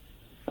Portland,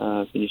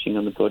 finishing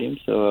on the podium.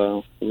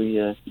 So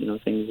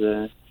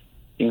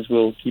things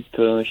will keep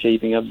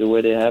shaping up the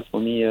way they have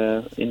for me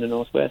in the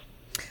Northwest.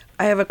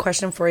 I have a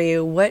question for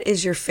you. What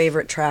is your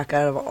favorite track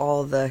out of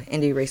all the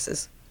Indy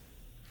races?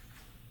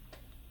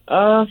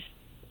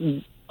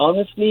 Honestly,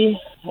 Honestly,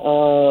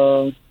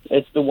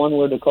 it's the one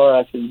where the car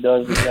actually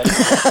does exactly.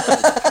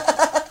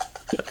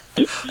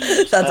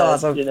 That's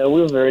awesome.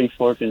 We're very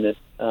fortunate.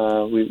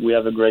 We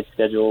have a great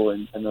schedule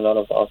and a lot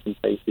of awesome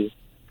places.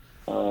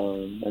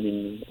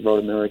 Road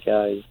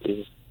America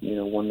is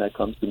one that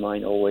comes to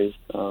mind always.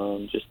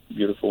 Just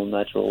beautiful,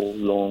 natural,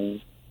 long,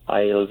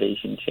 high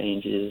elevation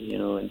changes,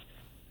 and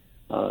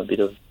a bit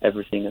of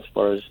everything as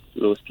far as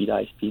low speed,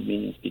 high speed,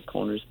 medium speed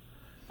corners.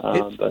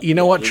 But you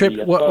know what really,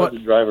 trip? as far What as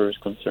the driver is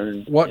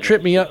concerned? What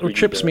trips me up? really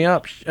Trips me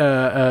up,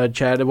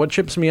 Chad. What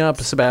trips me up,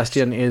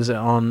 Sebastian, is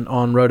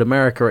on Road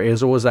America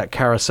is always that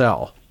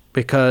carousel.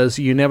 Because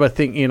you never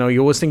think, you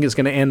always think it's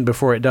going to end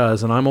before it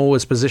does. And I'm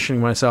always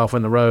positioning myself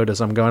in the road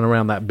as I'm going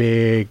around that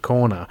big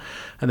corner.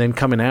 And then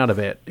coming out of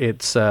it,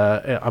 it's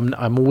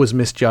I'm always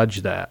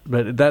misjudged that.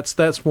 But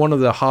that's one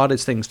of the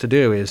hardest things to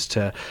do is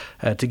to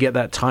get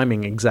that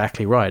timing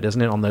exactly right,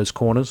 isn't it, on those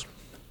corners?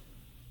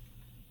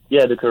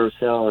 Yeah, the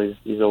carousel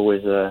is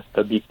always a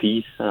big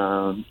piece.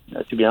 To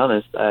be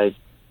honest,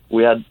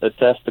 we had a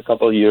test a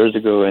couple of years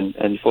ago,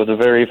 and for the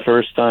very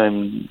first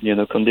time,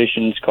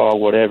 conditions, car,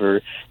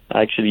 whatever,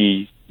 I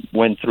actually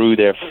went through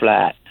there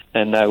flat,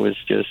 and that was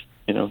just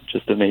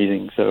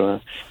amazing. So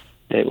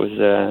it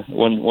was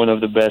one of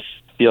the best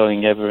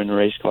feeling ever in a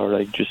race car,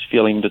 like just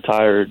feeling the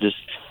tire just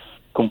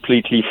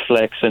completely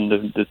flex,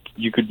 and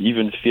you could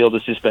even feel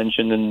the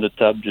suspension and the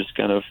tub just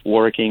kind of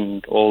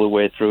working all the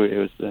way through. It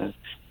was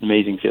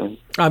amazing feeling.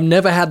 I've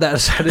never had that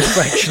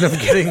satisfaction of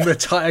getting the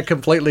tire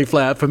completely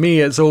flat. For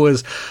me, it's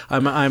always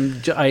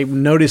I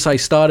notice I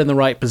start in the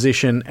right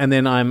position, and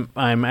then I'm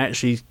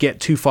actually get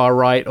too far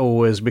right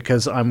always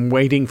because I'm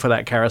waiting for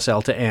that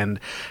carousel to end.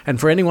 And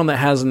for anyone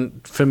that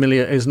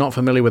is not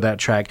familiar with that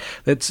track,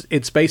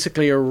 it's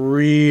basically a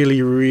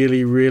really,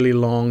 really, really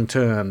long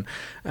turn.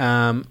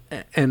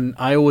 And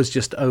I always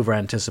just over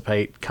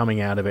anticipate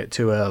coming out of it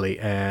too early.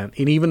 And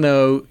even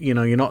though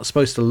you're not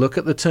supposed to look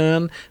at the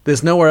turn,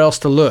 there's nowhere else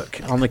to look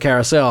on the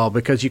carousel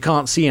because you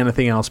can't see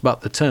anything else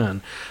but the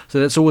turn. So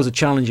that's always a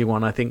challenging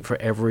one, I think, for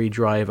every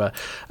driver.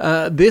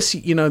 This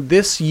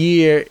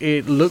year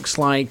it looks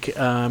like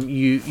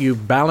you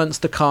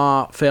balanced the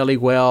car fairly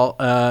well.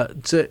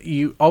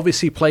 You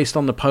obviously placed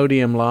on the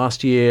podium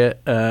last year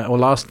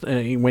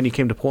when you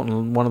came to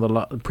Portland one of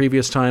the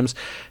previous times.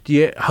 Do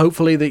you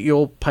hopefully that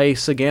you'll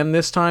pace again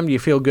this time? Do you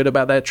feel good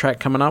about that track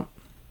coming up?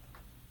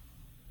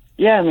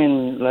 Yeah, I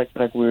mean, like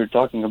we were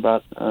talking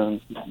about,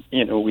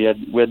 we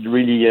had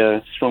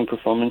really strong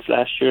performance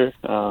last year.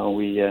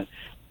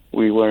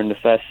 We were in the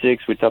Fast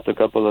Six. We topped a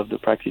couple of the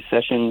practice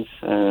sessions.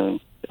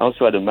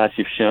 Also had a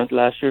massive shunt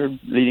last year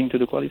leading to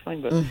the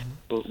qualifying, but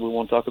we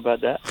won't talk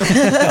about that.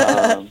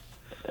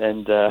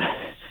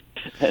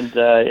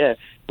 Yeah,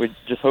 we're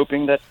just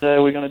hoping that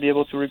we're going to be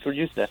able to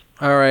reproduce that.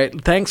 All right.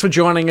 Thanks for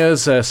joining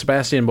us.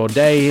 Sebastian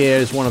Bourdais here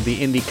is one of the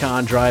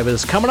IndyCar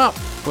drivers. Coming up,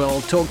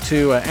 we'll talk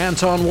to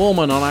Anton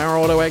Woolman on Our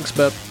Auto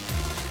Expert.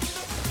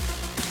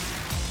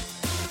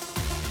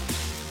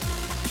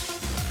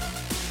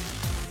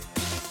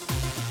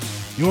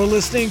 You're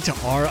listening to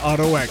Our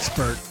Auto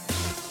Expert.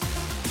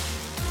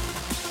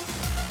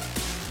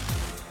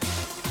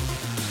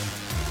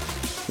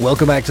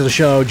 Welcome back to the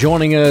show.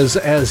 Joining us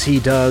as he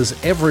does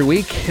every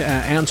week,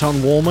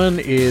 Anton Woolman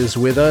is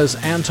with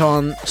us.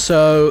 Anton,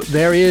 so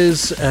there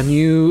is a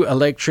new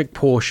electric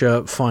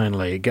Porsche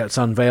finally. It gets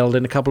unveiled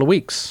in a couple of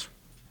weeks.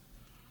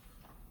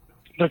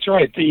 That's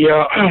right. The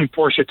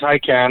Porsche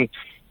Taycan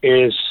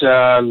is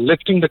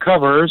lifting the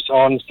covers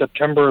on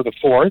September the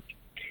 4th,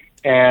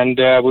 and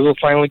we will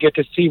finally get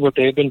to see what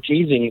they've been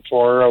teasing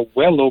for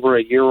well over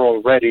a year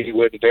already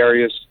with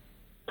various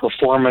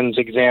performance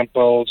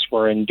examples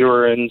for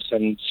endurance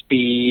and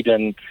speed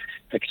and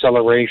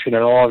acceleration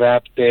and all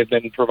that they've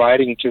been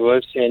providing to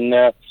us in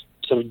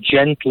sort of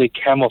gently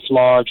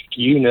camouflaged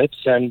units,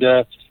 and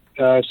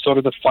sort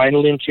of the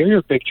final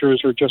interior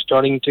pictures are just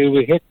starting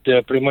to hit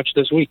pretty much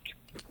this week.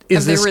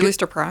 Have they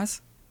released a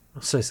price?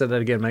 So say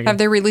that again, Megan. Have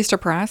they released a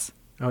price?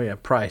 Oh yeah,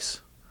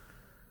 price.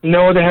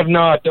 No, they have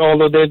not,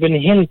 although they've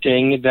been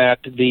hinting that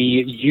the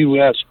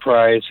U.S.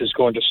 price is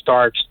going to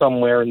start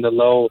somewhere in the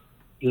low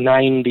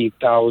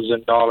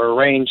 $90,000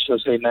 range, so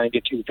say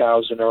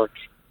 $92,000 or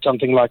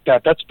something like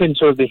that. That's been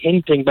sort of the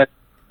hinting, but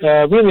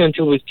really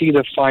until we see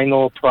the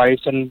final price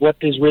and what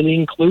is really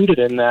included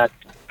in that,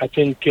 I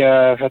think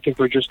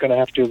we're just going to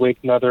have to wait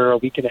another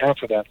week and a half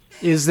for that.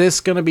 Is this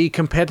going to be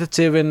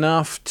competitive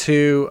enough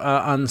to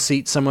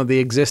unseat some of the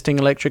existing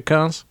electric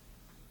cars?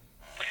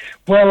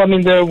 Well, I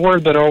mean, the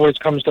word that always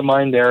comes to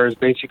mind there is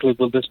basically,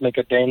 will this make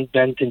a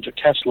dent into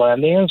Tesla?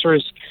 And the answer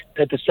is,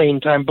 at the same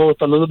time, both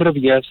a little bit of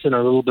yes and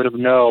a little bit of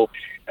no.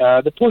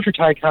 The Porsche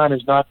Taycan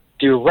is not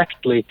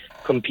directly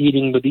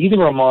competing with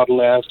either a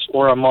Model S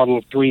or a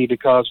Model 3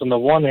 because, on the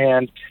one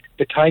hand,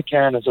 the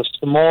Taycan has a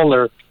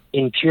smaller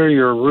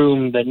interior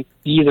room than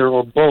either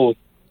or both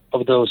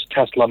of those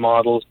Tesla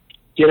models.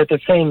 Yet at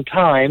the same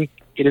time,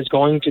 it is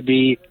going to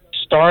be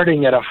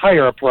starting at a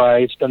higher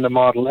price than the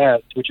Model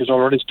S, which is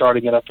already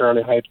starting at a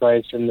fairly high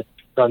price in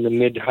around the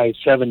mid-high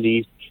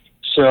 70s.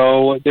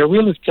 So they're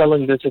really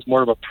selling this as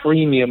more of a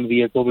premium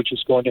vehicle, which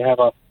is going to have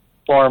a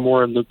far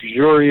more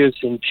luxurious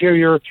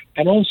interior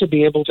and also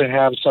be able to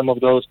have some of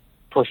those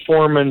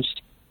performance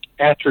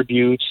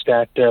attributes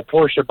that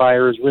Porsche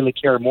buyers really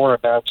care more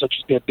about, such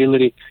as the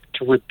ability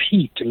to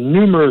repeat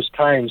numerous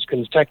times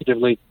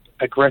consecutively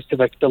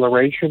aggressive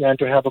acceleration and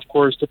to have, of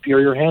course,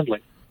 superior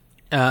handling.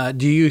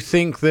 Do you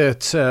think that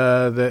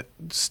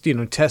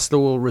Tesla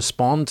will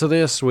respond to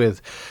this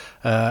with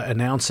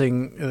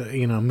announcing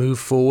move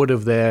forward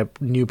of their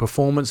new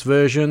performance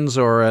versions,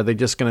 or are they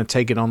just going to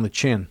take it on the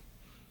chin?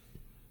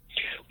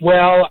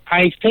 Well,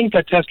 I think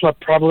that Tesla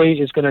probably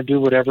is going to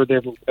do whatever they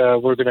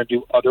were going to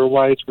do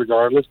otherwise,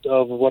 regardless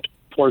of what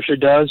Porsche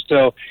does.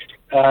 So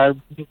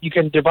you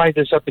can divide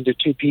this up into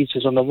two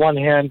pieces. On the one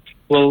hand,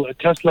 will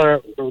Tesla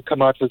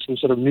come out with some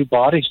sort of new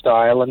body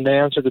style? And the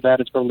answer to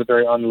that is probably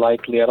very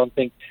unlikely. I don't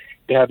think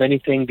they have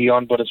anything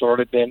beyond what has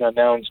already been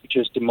announced, which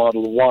is the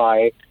Model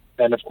Y,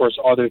 and of course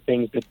other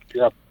things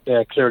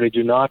that clearly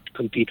do not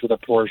compete with a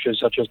Porsche,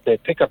 such as the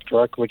pickup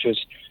truck, which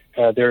is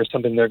there is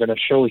something they're going to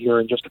show here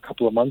in just a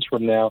couple of months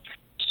from now.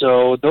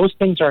 So those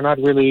things are not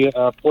really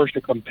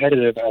Porsche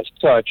competitive as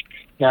such.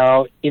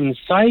 Now,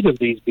 inside of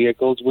these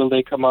vehicles, will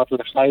they come out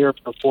with higher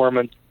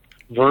performance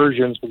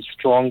versions with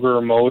stronger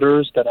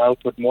motors that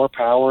output more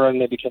power and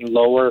maybe can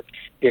lower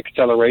the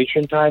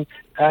acceleration time?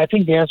 I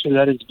think the answer to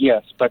that is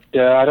yes, but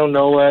I don't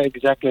know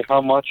exactly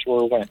how much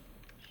or when.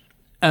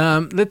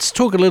 Let's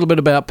talk a little bit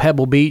about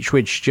Pebble Beach,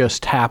 which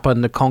just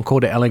happened, the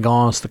Concours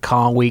d'Elegance, the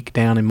car week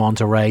down in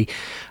Monterey.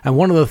 And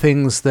one of the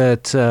things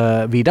that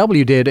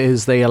VW did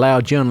is they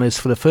allowed journalists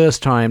for the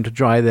first time to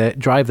drive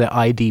their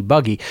ID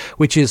Buggy,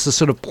 which is the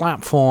sort of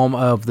platform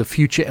of the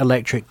future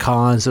electric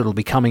cars that will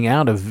be coming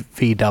out of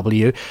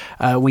VW.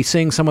 Are we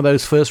seeing some of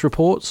those first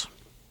reports?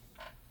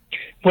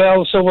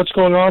 Well, so what's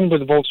going on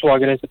with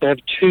Volkswagen is that they have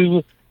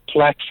two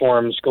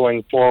platforms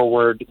going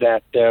forward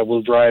that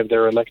will drive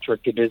their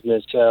electric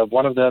business.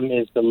 One of them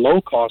is the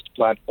low-cost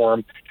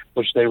platform,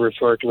 which they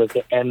refer to as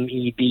the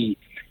MEB.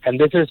 And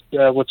this is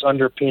what's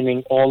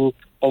underpinning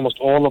almost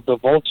all of the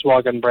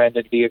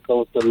Volkswagen-branded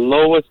vehicles, the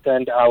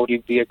lowest-end Audi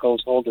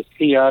vehicles, all the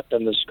Fiat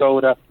and the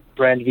Skoda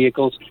brand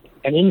vehicles.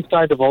 And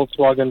inside the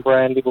Volkswagen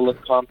brand, it will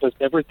encompass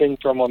everything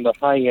from on the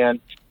high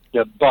end,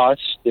 the bus,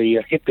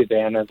 the hippie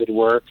van, as it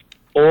were,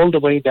 all the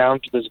way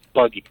down to this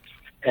buggy.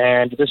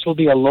 And this will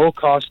be a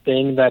low-cost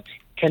thing that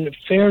can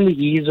fairly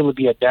easily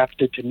be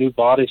adapted to new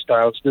body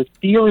styles. The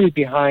theory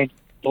behind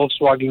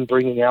Volkswagen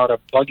bringing out a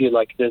buggy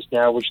like this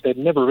now, which they've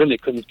never really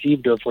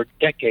conceived of for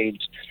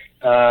decades,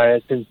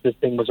 since this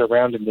thing was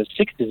around in the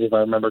 60s, if I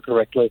remember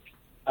correctly,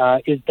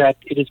 is that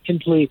it is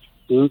simply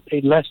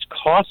less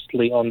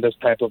costly on this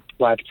type of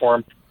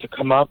platform to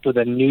come up with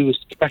a new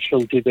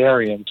specialty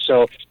variant.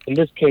 So in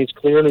this case,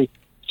 clearly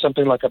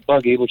something like a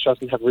buggy, which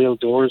doesn't have real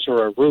doors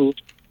or a roof,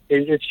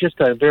 it's just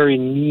a very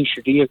niche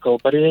vehicle,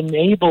 but it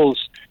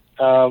enables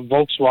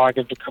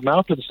Volkswagen to come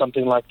out with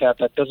something like that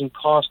doesn't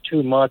cost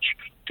too much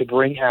to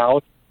bring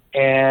out,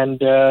 and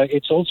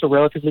it's also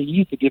relatively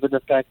easy given the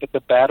fact that the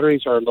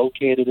batteries are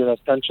located in a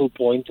central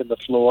point in the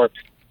floor.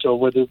 So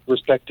with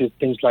respect to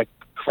things like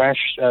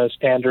crash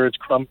standards,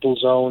 crumple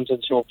zones,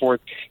 and so forth,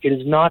 it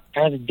is not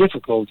as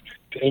difficult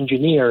to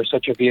engineer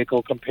such a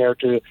vehicle compared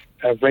to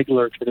a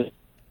regular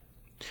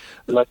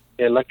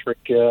electric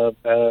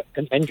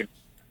engine.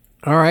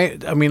 All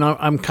right. I mean,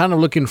 I'm kind of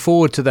looking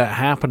forward to that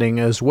happening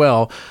as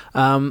well.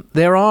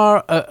 There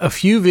are a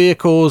few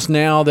vehicles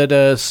now that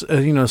are,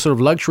 sort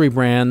of luxury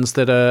brands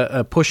that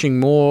are pushing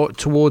more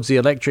towards the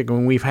electric. I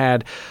mean, we've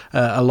had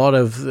a lot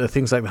of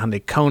things like the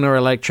Hyundai Kona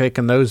electric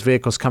and those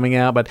vehicles coming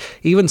out, but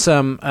even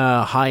some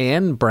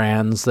high-end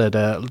brands that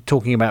are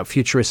talking about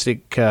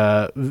futuristic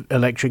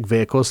electric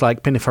vehicles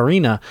like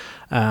Pininfarina,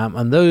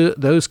 and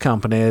those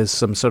companies,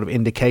 some sort of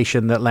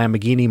indication that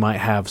Lamborghini might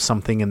have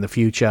something in the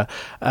future.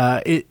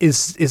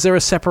 Is there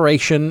a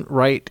separation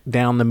right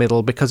down the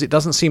middle? Because it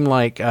doesn't seem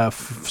like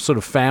sort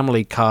of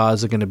family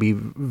cars are going to be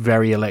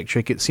very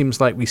electric. It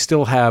seems like we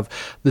still have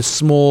the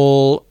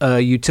small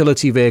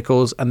utility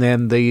vehicles and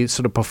then the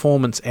sort of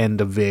performance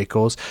end of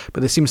vehicles, but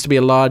there seems to be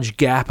a large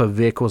gap of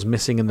vehicles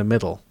missing in the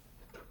middle.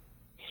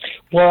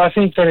 Well, I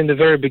think that in the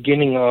very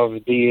beginning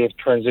of the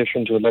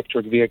transition to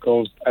electric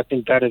vehicles, I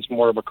think that is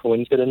more of a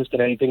coincidence than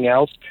anything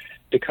else,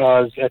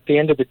 because at the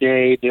end of the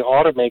day, the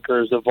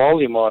automakers, the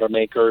volume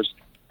automakers,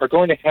 are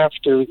going to have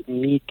to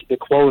meet the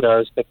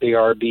quotas that they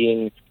are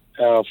being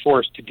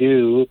forced to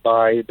do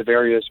by the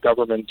various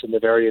governments in the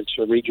various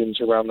regions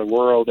around the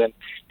world. And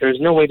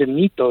there's no way to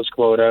meet those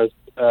quotas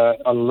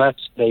unless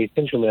they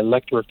essentially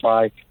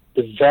electrify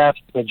the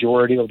vast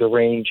majority of the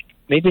range.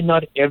 Maybe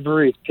not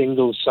every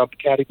single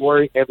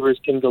subcategory, every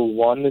single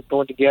one is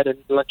going to get an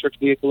electric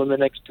vehicle in the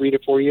next 3 to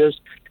 4 years,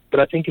 but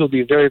I think it'll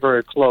be very,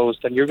 very close.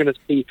 And you're going to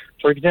see,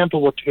 for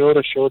example, what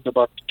Toyota showed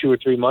about 2 or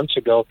 3 months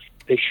ago.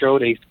 They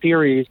showed a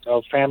series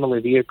of family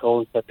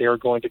vehicles that they are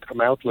going to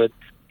come out with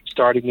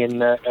starting in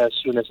as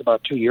soon as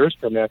about 2 years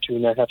from now,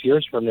 2.5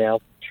 years from now.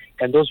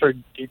 And those are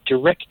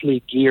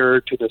directly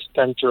geared to the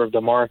center of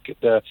the market,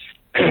 the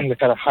the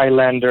kind of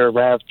Highlander,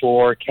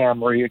 RAV4,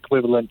 Camry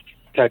equivalent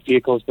type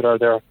vehicles that are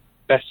their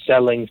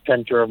best-selling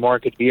center of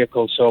market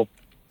vehicles. So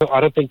I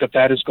don't think that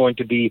that is going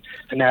to be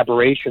an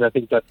aberration. I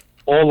think that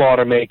all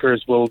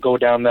automakers will go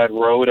down that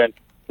road, and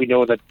we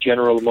know that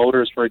General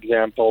Motors, for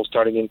example,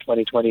 starting in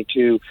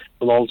 2022,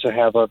 will also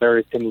have a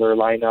very similar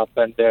lineup.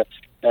 And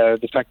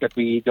the fact that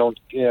we don't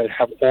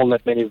have all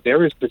that many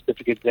very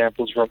specific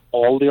examples from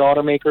all the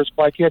automakers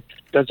quite yet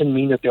doesn't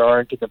mean that they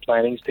aren't in the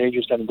planning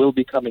stages and will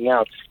be coming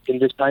out in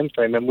this time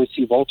frame. And we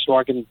see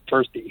Volkswagen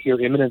first here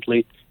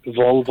imminently,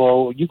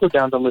 Volvo. You go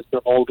down the list,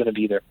 they're all going to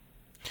be there.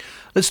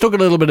 Let's talk a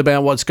little bit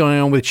about what's going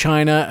on with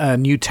China.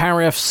 New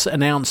tariffs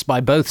announced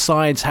by both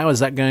sides. How is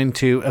that going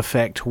to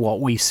affect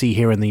what we see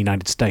here in the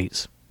United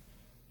States?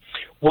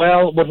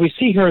 Well, what we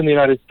see here in the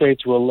United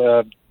States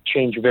will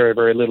change very,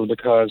 very little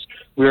because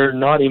we're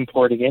not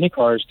importing any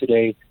cars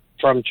today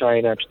from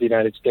China to the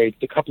United States.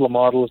 A couple of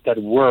models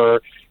that were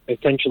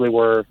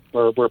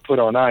put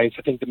on ice.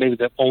 I think that maybe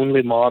the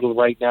only model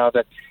right now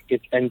that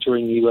is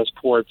entering the U.S.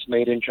 ports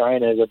made in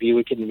China is a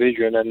Buick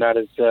Envision, and that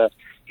is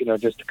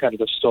just kind of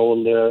the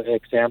sole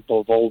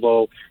example.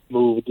 Volvo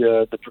moved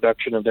the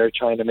production of their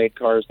China-made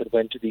cars that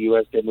went to the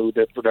U.S. They moved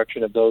the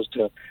production of those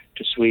to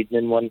Sweden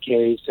in one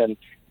case, and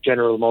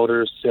General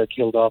Motors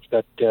killed off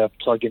that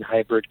plug-in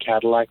hybrid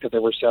Cadillac that they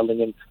were selling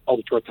in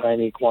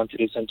ultra-tiny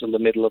quantities until the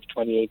middle of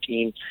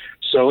 2018.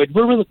 So it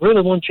really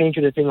won't change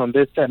anything on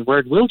this end. Where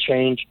it will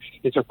change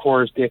is, of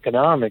course, the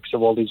economics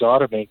of all these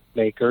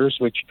automakers,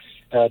 which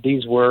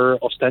these were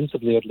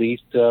ostensibly at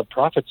least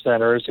profit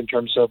centers in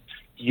terms of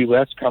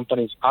U.S.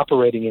 companies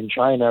operating in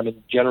China. I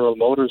mean, General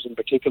Motors in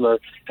particular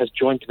has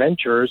joint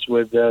ventures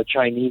with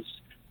Chinese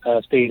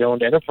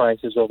state-owned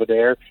enterprises over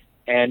there.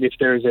 And if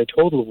there's a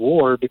total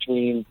war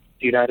between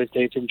the United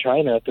States and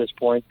China at this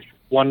point,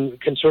 one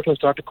can certainly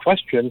start to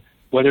question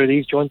whether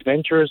these joint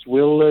ventures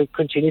will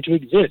continue to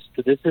exist.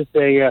 This is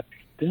a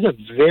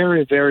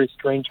very, very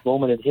strange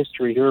moment in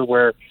history here,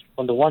 where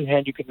on the one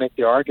hand you could make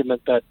the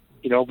argument that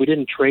we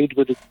didn't trade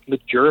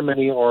with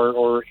Germany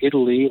or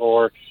Italy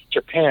or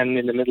Japan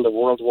in the middle of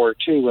World War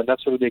II, and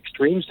that's sort of the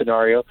extreme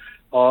scenario.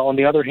 On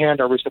the other hand,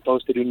 are we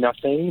supposed to do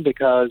nothing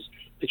because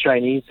the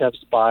Chinese have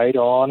spied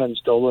on and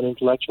stolen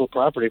intellectual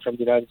property from the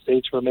United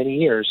States for many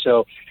years?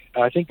 So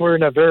I think we're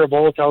in a very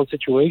volatile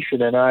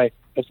situation, and I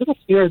sort of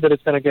fear that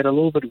it's going to get a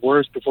little bit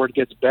worse before it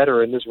gets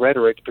better in this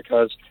rhetoric,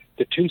 because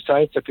the two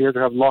sides appear to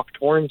have locked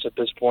horns at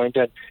this point,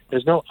 and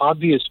there's no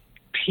obvious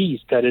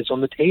piece that is on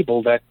the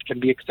table that can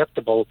be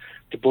acceptable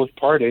to both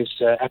parties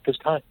at this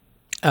time.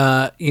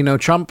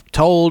 Trump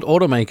told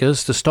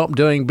automakers to stop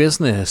doing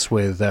business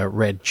with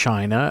Red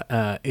China.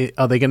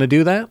 Are they going to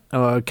do that?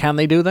 Or can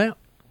they do that?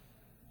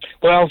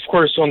 Well, of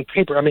course, on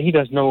paper, I mean, he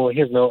has no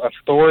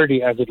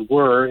authority, as it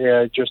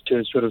were, just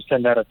to sort of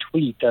send out a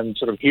tweet and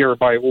sort of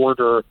hereby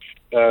order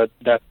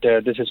that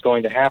this is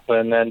going to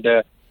happen. And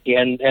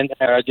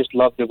I just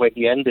love the way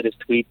he ended his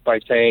tweet by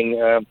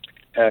saying,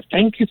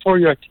 "Thank you for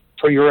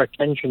your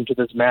attention to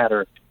this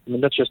matter." I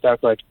mean, that's just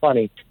outright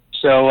funny.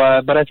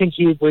 So, but I think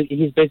he's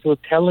basically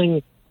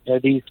telling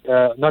these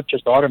not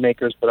just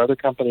automakers but other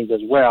companies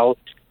as well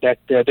that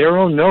they're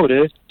on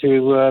notice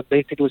to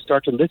basically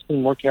start to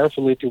listen more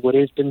carefully to what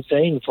he's been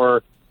saying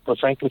for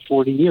frankly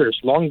 40 years,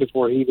 long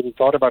before he even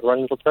thought about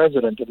running for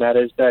president, and that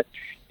is that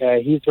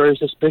he's very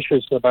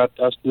suspicious about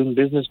us doing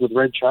business with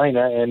Red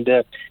China, and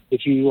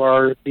if you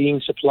are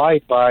being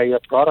supplied by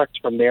products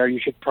from there, you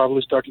should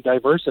probably start to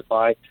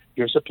diversify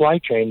your supply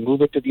chain,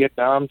 move it to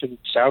Vietnam, to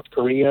South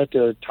Korea,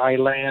 to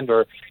Thailand,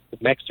 or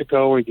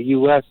Mexico, or the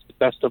U.S.,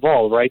 best of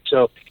all, right?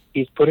 So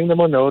he's putting them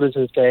on notice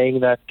and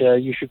saying that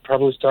you should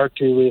probably start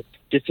to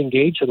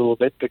disengage a little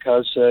bit,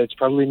 because it's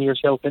probably in your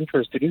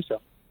self-interest to do so.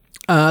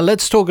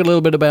 Let's talk a little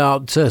bit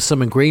about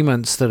some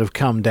agreements that have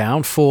come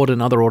down. Ford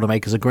and other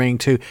automakers agreeing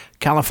to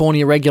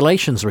California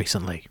regulations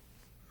recently.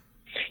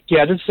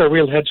 Yeah, this is a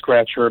real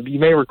head-scratcher. You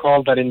may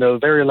recall that in the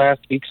very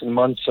last weeks and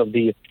months of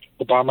the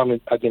Obama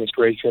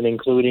administration,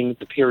 including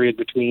the period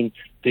between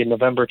the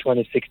November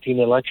 2016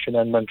 election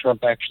and when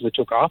Trump actually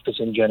took office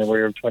in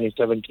January of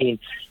 2017,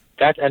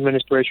 that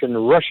administration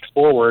rushed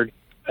forward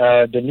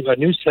a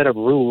new set of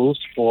rules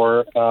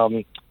for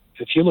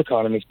the fuel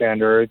economy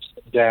standards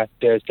that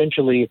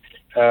essentially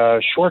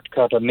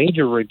shortcut a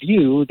major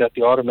review that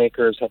the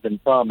automakers have been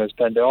promised.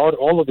 And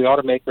all of the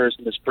automakers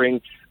in the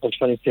spring of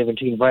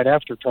 2017, right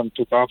after Trump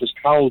took office,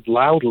 howled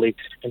loudly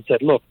and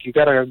said, look, you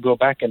got to go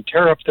back and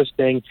tear up this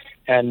thing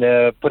and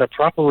put a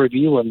proper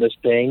review on this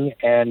thing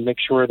and make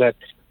sure that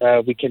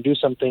we can do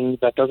something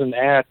that doesn't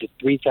add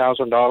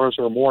 $3,000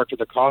 or more to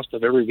the cost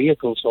of every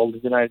vehicle sold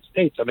in the United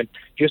States. I mean,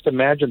 just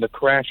imagine the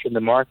crash in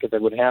the market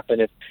that would happen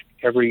if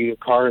every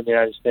car in the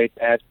United States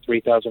adds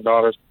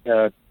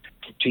 $3,000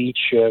 to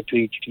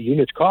each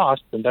unit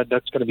cost, and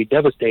that's going to be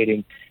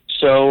devastating.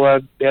 So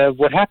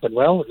what happened?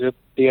 Well,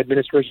 the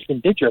administration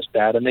did just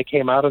that, and they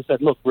came out and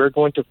said, look, we're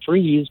going to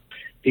freeze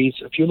these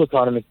fuel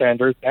economy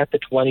standards at the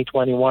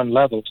 2021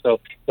 level. So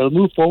they'll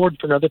move forward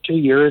for another 2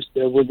 years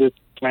with the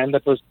plan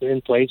that was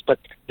in place, but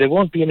there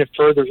won't be any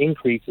further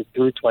increases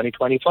through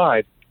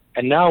 2025.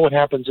 And now what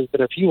happens is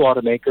that a few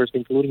automakers,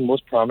 including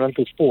most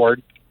prominently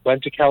Ford,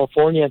 went to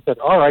California and said,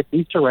 all right,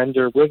 we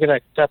surrender. We're going to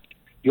accept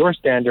your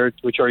standards,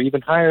 which are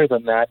even higher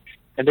than that.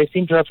 And they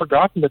seem to have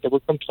forgotten that they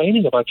were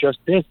complaining about just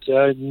this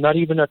not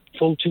even a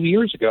full 2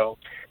 years ago.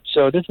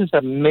 So this is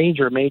a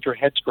major, major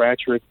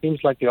head-scratcher. It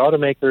seems like the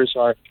automakers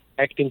are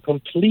acting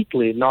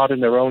completely not in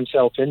their own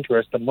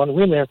self-interest, and one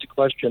really has to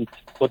question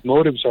what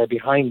motives are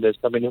behind this.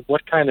 I mean,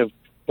 what kind of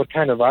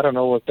I don't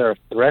know if there are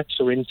threats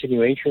or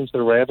insinuations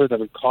or whatever that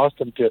would cause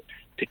them to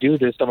do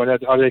this. I mean,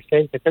 are they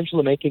saying,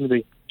 essentially making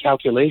the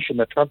calculation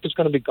that Trump is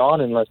going to be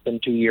gone in less than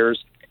 2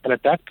 years, and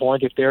at that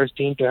point, if they're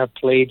seen to have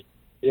played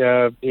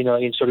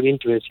in sort of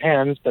into his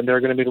hands, then there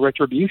are going to be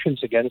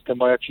retributions against him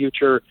by a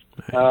future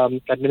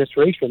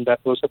administration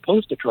that was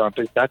opposed to Trump.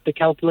 Is that the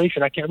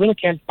calculation? I really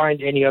can't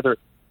find any other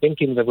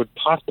thinking that would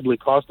possibly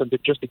cause them to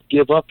just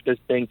give up this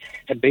thing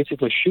and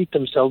basically shoot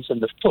themselves in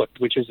the foot,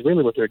 which is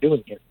really what they're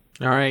doing here.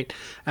 All right.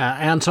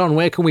 Anton,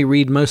 where can we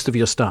read most of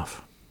your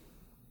stuff?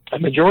 A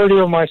majority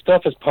of my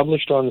stuff is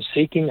published on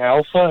Seeking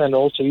Alpha, and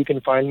also you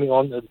can find me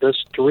on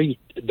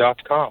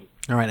thestreet.com.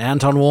 All right,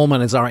 Anton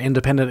Wahlman is our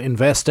independent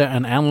investor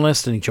and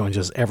analyst, and he joins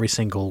us every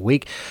single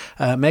week.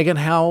 Megan,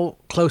 how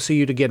close are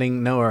you to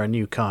getting Noah a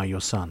new car,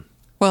 your son?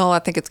 Well, I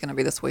think it's going to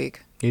be this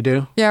week. You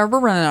do? Yeah, we're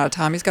running out of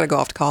time. He's got to go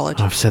off to college.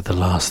 I've said the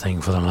last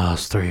thing for the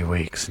last 3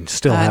 weeks and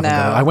still haven't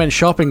done it. I went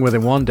shopping with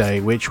him one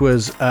day, which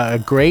was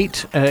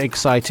great,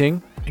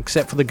 exciting,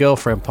 except for the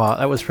girlfriend part.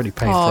 That was pretty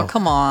painful. Oh,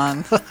 come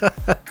on.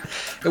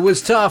 It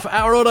was tough.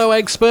 Our auto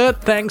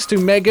expert, thanks to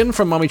Megan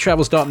from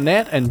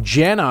MommyTravels.net, and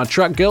Jen, our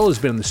truck girl, has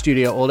been in the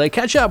studio all day.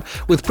 Catch up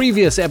with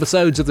previous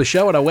episodes of the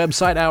show at our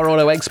website,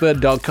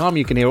 OurAutoExpert.com.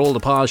 You can hear all the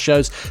past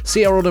shows,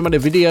 see our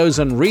automotive videos,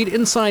 and read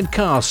inside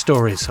car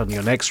stories on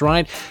your next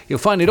ride. You'll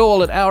find it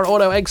all at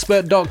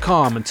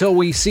OurAutoExpert.com. Until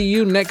we see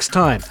you next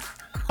time.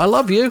 I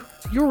love you.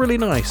 You're really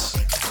nice.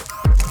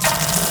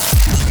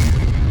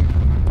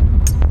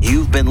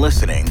 You've been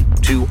listening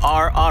to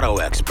Our Auto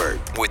Expert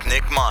with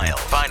Nick Miles.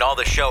 Find all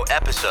the show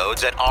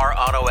episodes at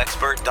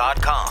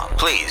OurAutoExpert.com.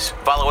 Please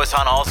follow us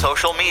on all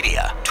social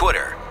media,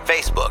 Twitter,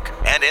 Facebook,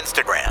 and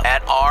Instagram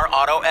at Our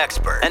Auto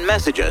Expert, and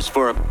message us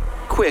for a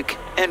quick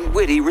and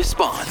witty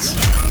response.